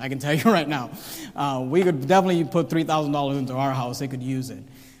house, I can tell you right now. We could definitely put $3,000 into our house. They could use it.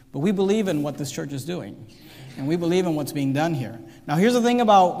 But we believe in what this church is doing, and we believe in what's being done here. Now, here's the thing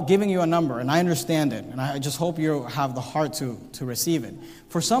about giving you a number, and I understand it, and I just hope you have the heart to receive it.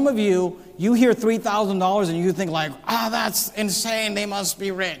 For some of you, you hear $3,000 and you think like, that's insane, they must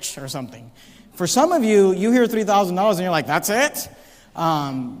be rich or something. For some of you, you hear $3,000 and you're like, that's it?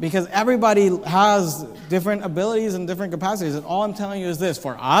 Because everybody has different abilities and different capacities. And all I'm telling you is this.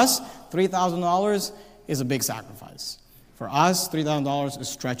 For us, $3,000 is a big sacrifice. For us, $3,000 is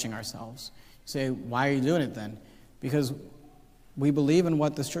stretching ourselves. You say, why are you doing it then? Because we believe in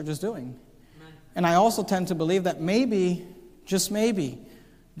what this church is doing. Amen. And I also tend to believe that maybe, just maybe,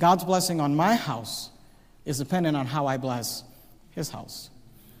 God's blessing on my house is dependent on how I bless his house.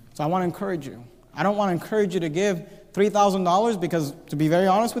 So I want to encourage you. I don't want to encourage you to give $3,000 because, to be very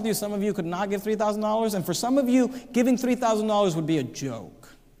honest with you, some of you could not give $3,000. And for some of you, giving $3,000 would be a joke.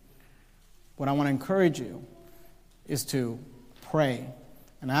 What I want to encourage you is to pray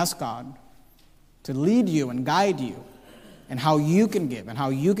and ask God to lead you and guide you and how you can give and how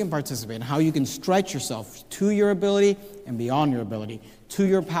you can participate and how you can stretch yourself to your ability and beyond your ability, to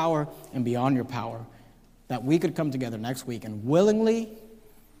your power and beyond your power, that we could come together next week and willingly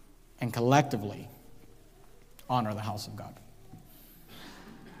and collectively honor the house of God.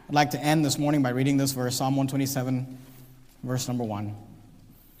 I'd like to end this morning by reading this verse, Psalm 127, verse number 1.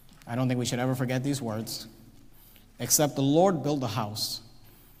 I don't think we should ever forget these words. Except the Lord build the house,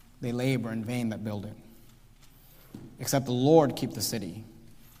 they labor in vain that build it. Except the Lord keep the city,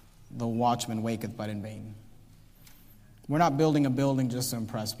 the watchman waketh but in vain. We're not building a building just to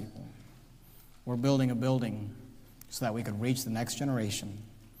impress people. We're building a building so that we could reach the next generation,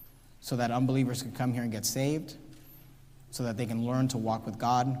 so that unbelievers can come here and get saved, so that they can learn to walk with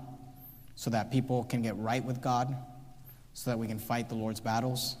God, so that people can get right with God, so that we can fight the Lord's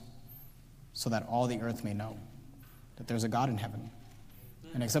battles, so that all the earth may know that there's a God in heaven.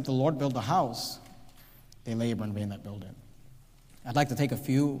 And except the Lord build the house, they labor in vain that build it. I'd like to take a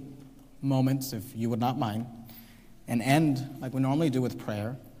few moments, if you would not mind, and end like we normally do with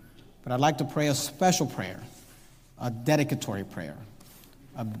prayer. But I'd like to pray a special prayer, a dedicatory prayer,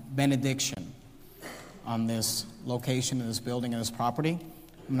 a benediction on this location, in this building, and this property.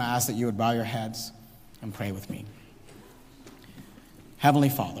 I'm going to ask that you would bow your heads and pray with me. Heavenly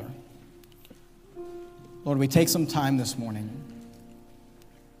Father, Lord, we take some time this morning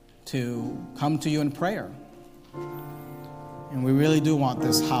to come to you in prayer. And we really do want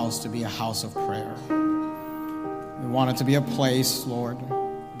this house to be a house of prayer. We want it to be a place, Lord,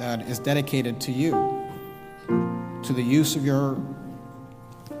 that is dedicated to you, to the use of your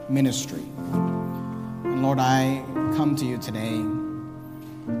ministry. And Lord, I come to you today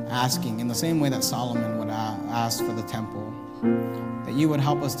asking, in the same way that Solomon would ask for the temple, that you would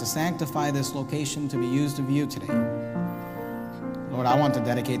help us to sanctify this location to be used of you today. Lord, I want to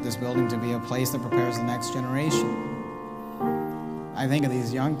dedicate this building to be a place that prepares the next generation. I think of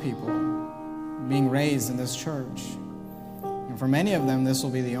these young people being raised in this church. And for many of them, this will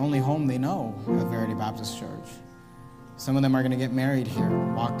be the only home they know at Verity Baptist Church. Some of them are going to get married here,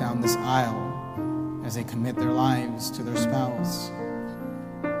 walk down this aisle as they commit their lives to their spouse.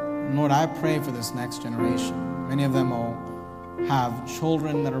 And Lord, I pray for this next generation. Many of them will have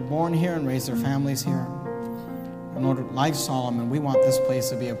children that are born here and raise their families here. And Lord, like Solomon, we want this place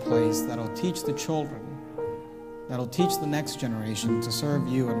to be a place that will teach the children, that will teach the next generation to serve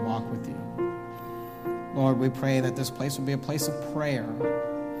you and walk with you. Lord, we pray that this place would be a place of prayer,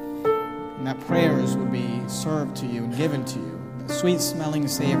 and that prayers would be served to you and given to you, the sweet-smelling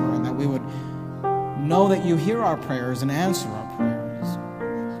savor, and that we would know that you hear our prayers and answer our prayers.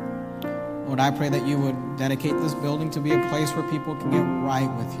 Lord, I pray that you would dedicate this building to be a place where people can get right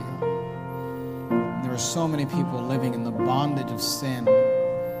with you. There are so many people living in the bondage of sin,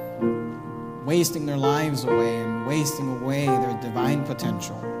 wasting their lives away and wasting away their divine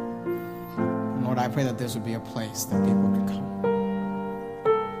potential. Lord, I pray that this would be a place that people could come.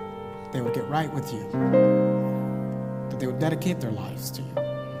 They would get right with you. That they would dedicate their lives to you.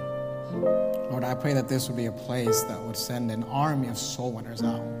 Lord, I pray that this would be a place that would send an army of soul winners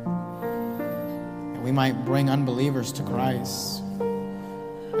out. That we might bring unbelievers to Christ.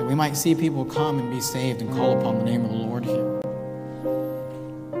 That we might see people come and be saved and call upon the name of the Lord here.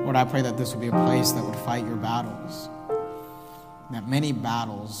 Lord, I pray that this would be a place that would fight your battles. That many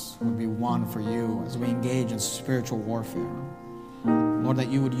battles would be won for you as we engage in spiritual warfare. Lord, that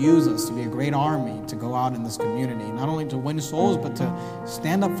you would use us to be a great army to go out in this community, not only to win souls, but to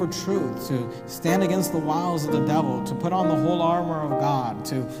stand up for truth, to stand against the wiles of the devil, to put on the whole armor of God,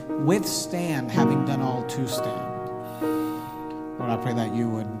 to withstand having done all to stand. Lord, I pray that you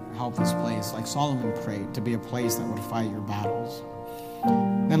would help this place, like Solomon prayed, to be a place that would fight your battles.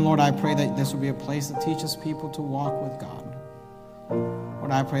 Then, Lord, I pray that this would be a place that teaches people to walk with God.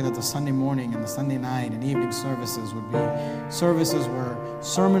 Lord, I pray that the Sunday morning and the Sunday night and evening services would be services where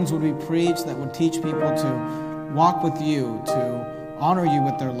sermons would be preached that would teach people to walk with you, to honor you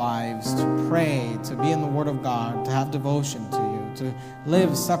with their lives, to pray, to be in the Word of God, to have devotion to you, to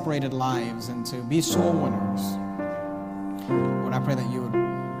live separated lives, and to be soul winners. Lord, I pray that you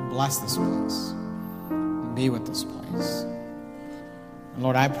would bless this place and be with this place. And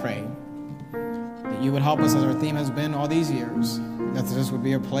Lord, I pray that you would help us, as our theme has been all these years, that this would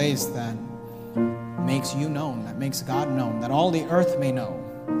be a place that makes you known, that makes God known, that all the earth may know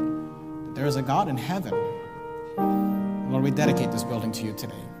that there is a God in heaven. And Lord, we dedicate this building to you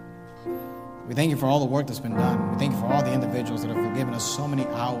today. We thank you for all the work that's been done. We thank you for all the individuals that have given us so many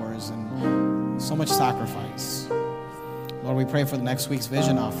hours and so much sacrifice. Lord, we pray for the next week's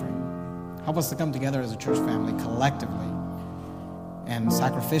vision offering. Help us to come together as a church family collectively and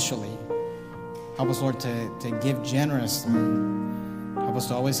sacrificially. Help us, Lord, to give generously. Help us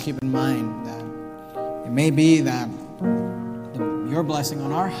to always keep in mind that it may be that your blessing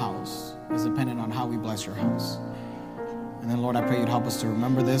on our house is dependent on how we bless your house. And then, Lord, I pray you'd help us to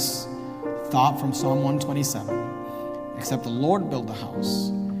remember this thought from Psalm 127. Except the Lord build the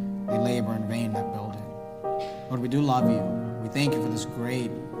house, they labor in vain that build it. Lord, we do love you. We thank you for this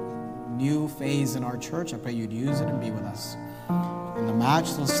great new phase in our church. I pray you'd use it and be with us. In the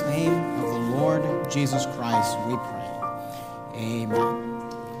matchless name of the Lord Jesus Christ, we pray. Amen.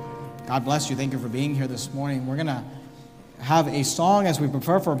 God bless you. Thank you for being here this morning. We're going to have a song as we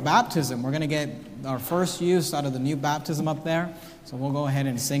prepare for baptism. We're going to get our first use out of the new baptism up there. So we'll go ahead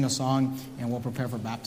and sing a song, and we'll prepare for baptism.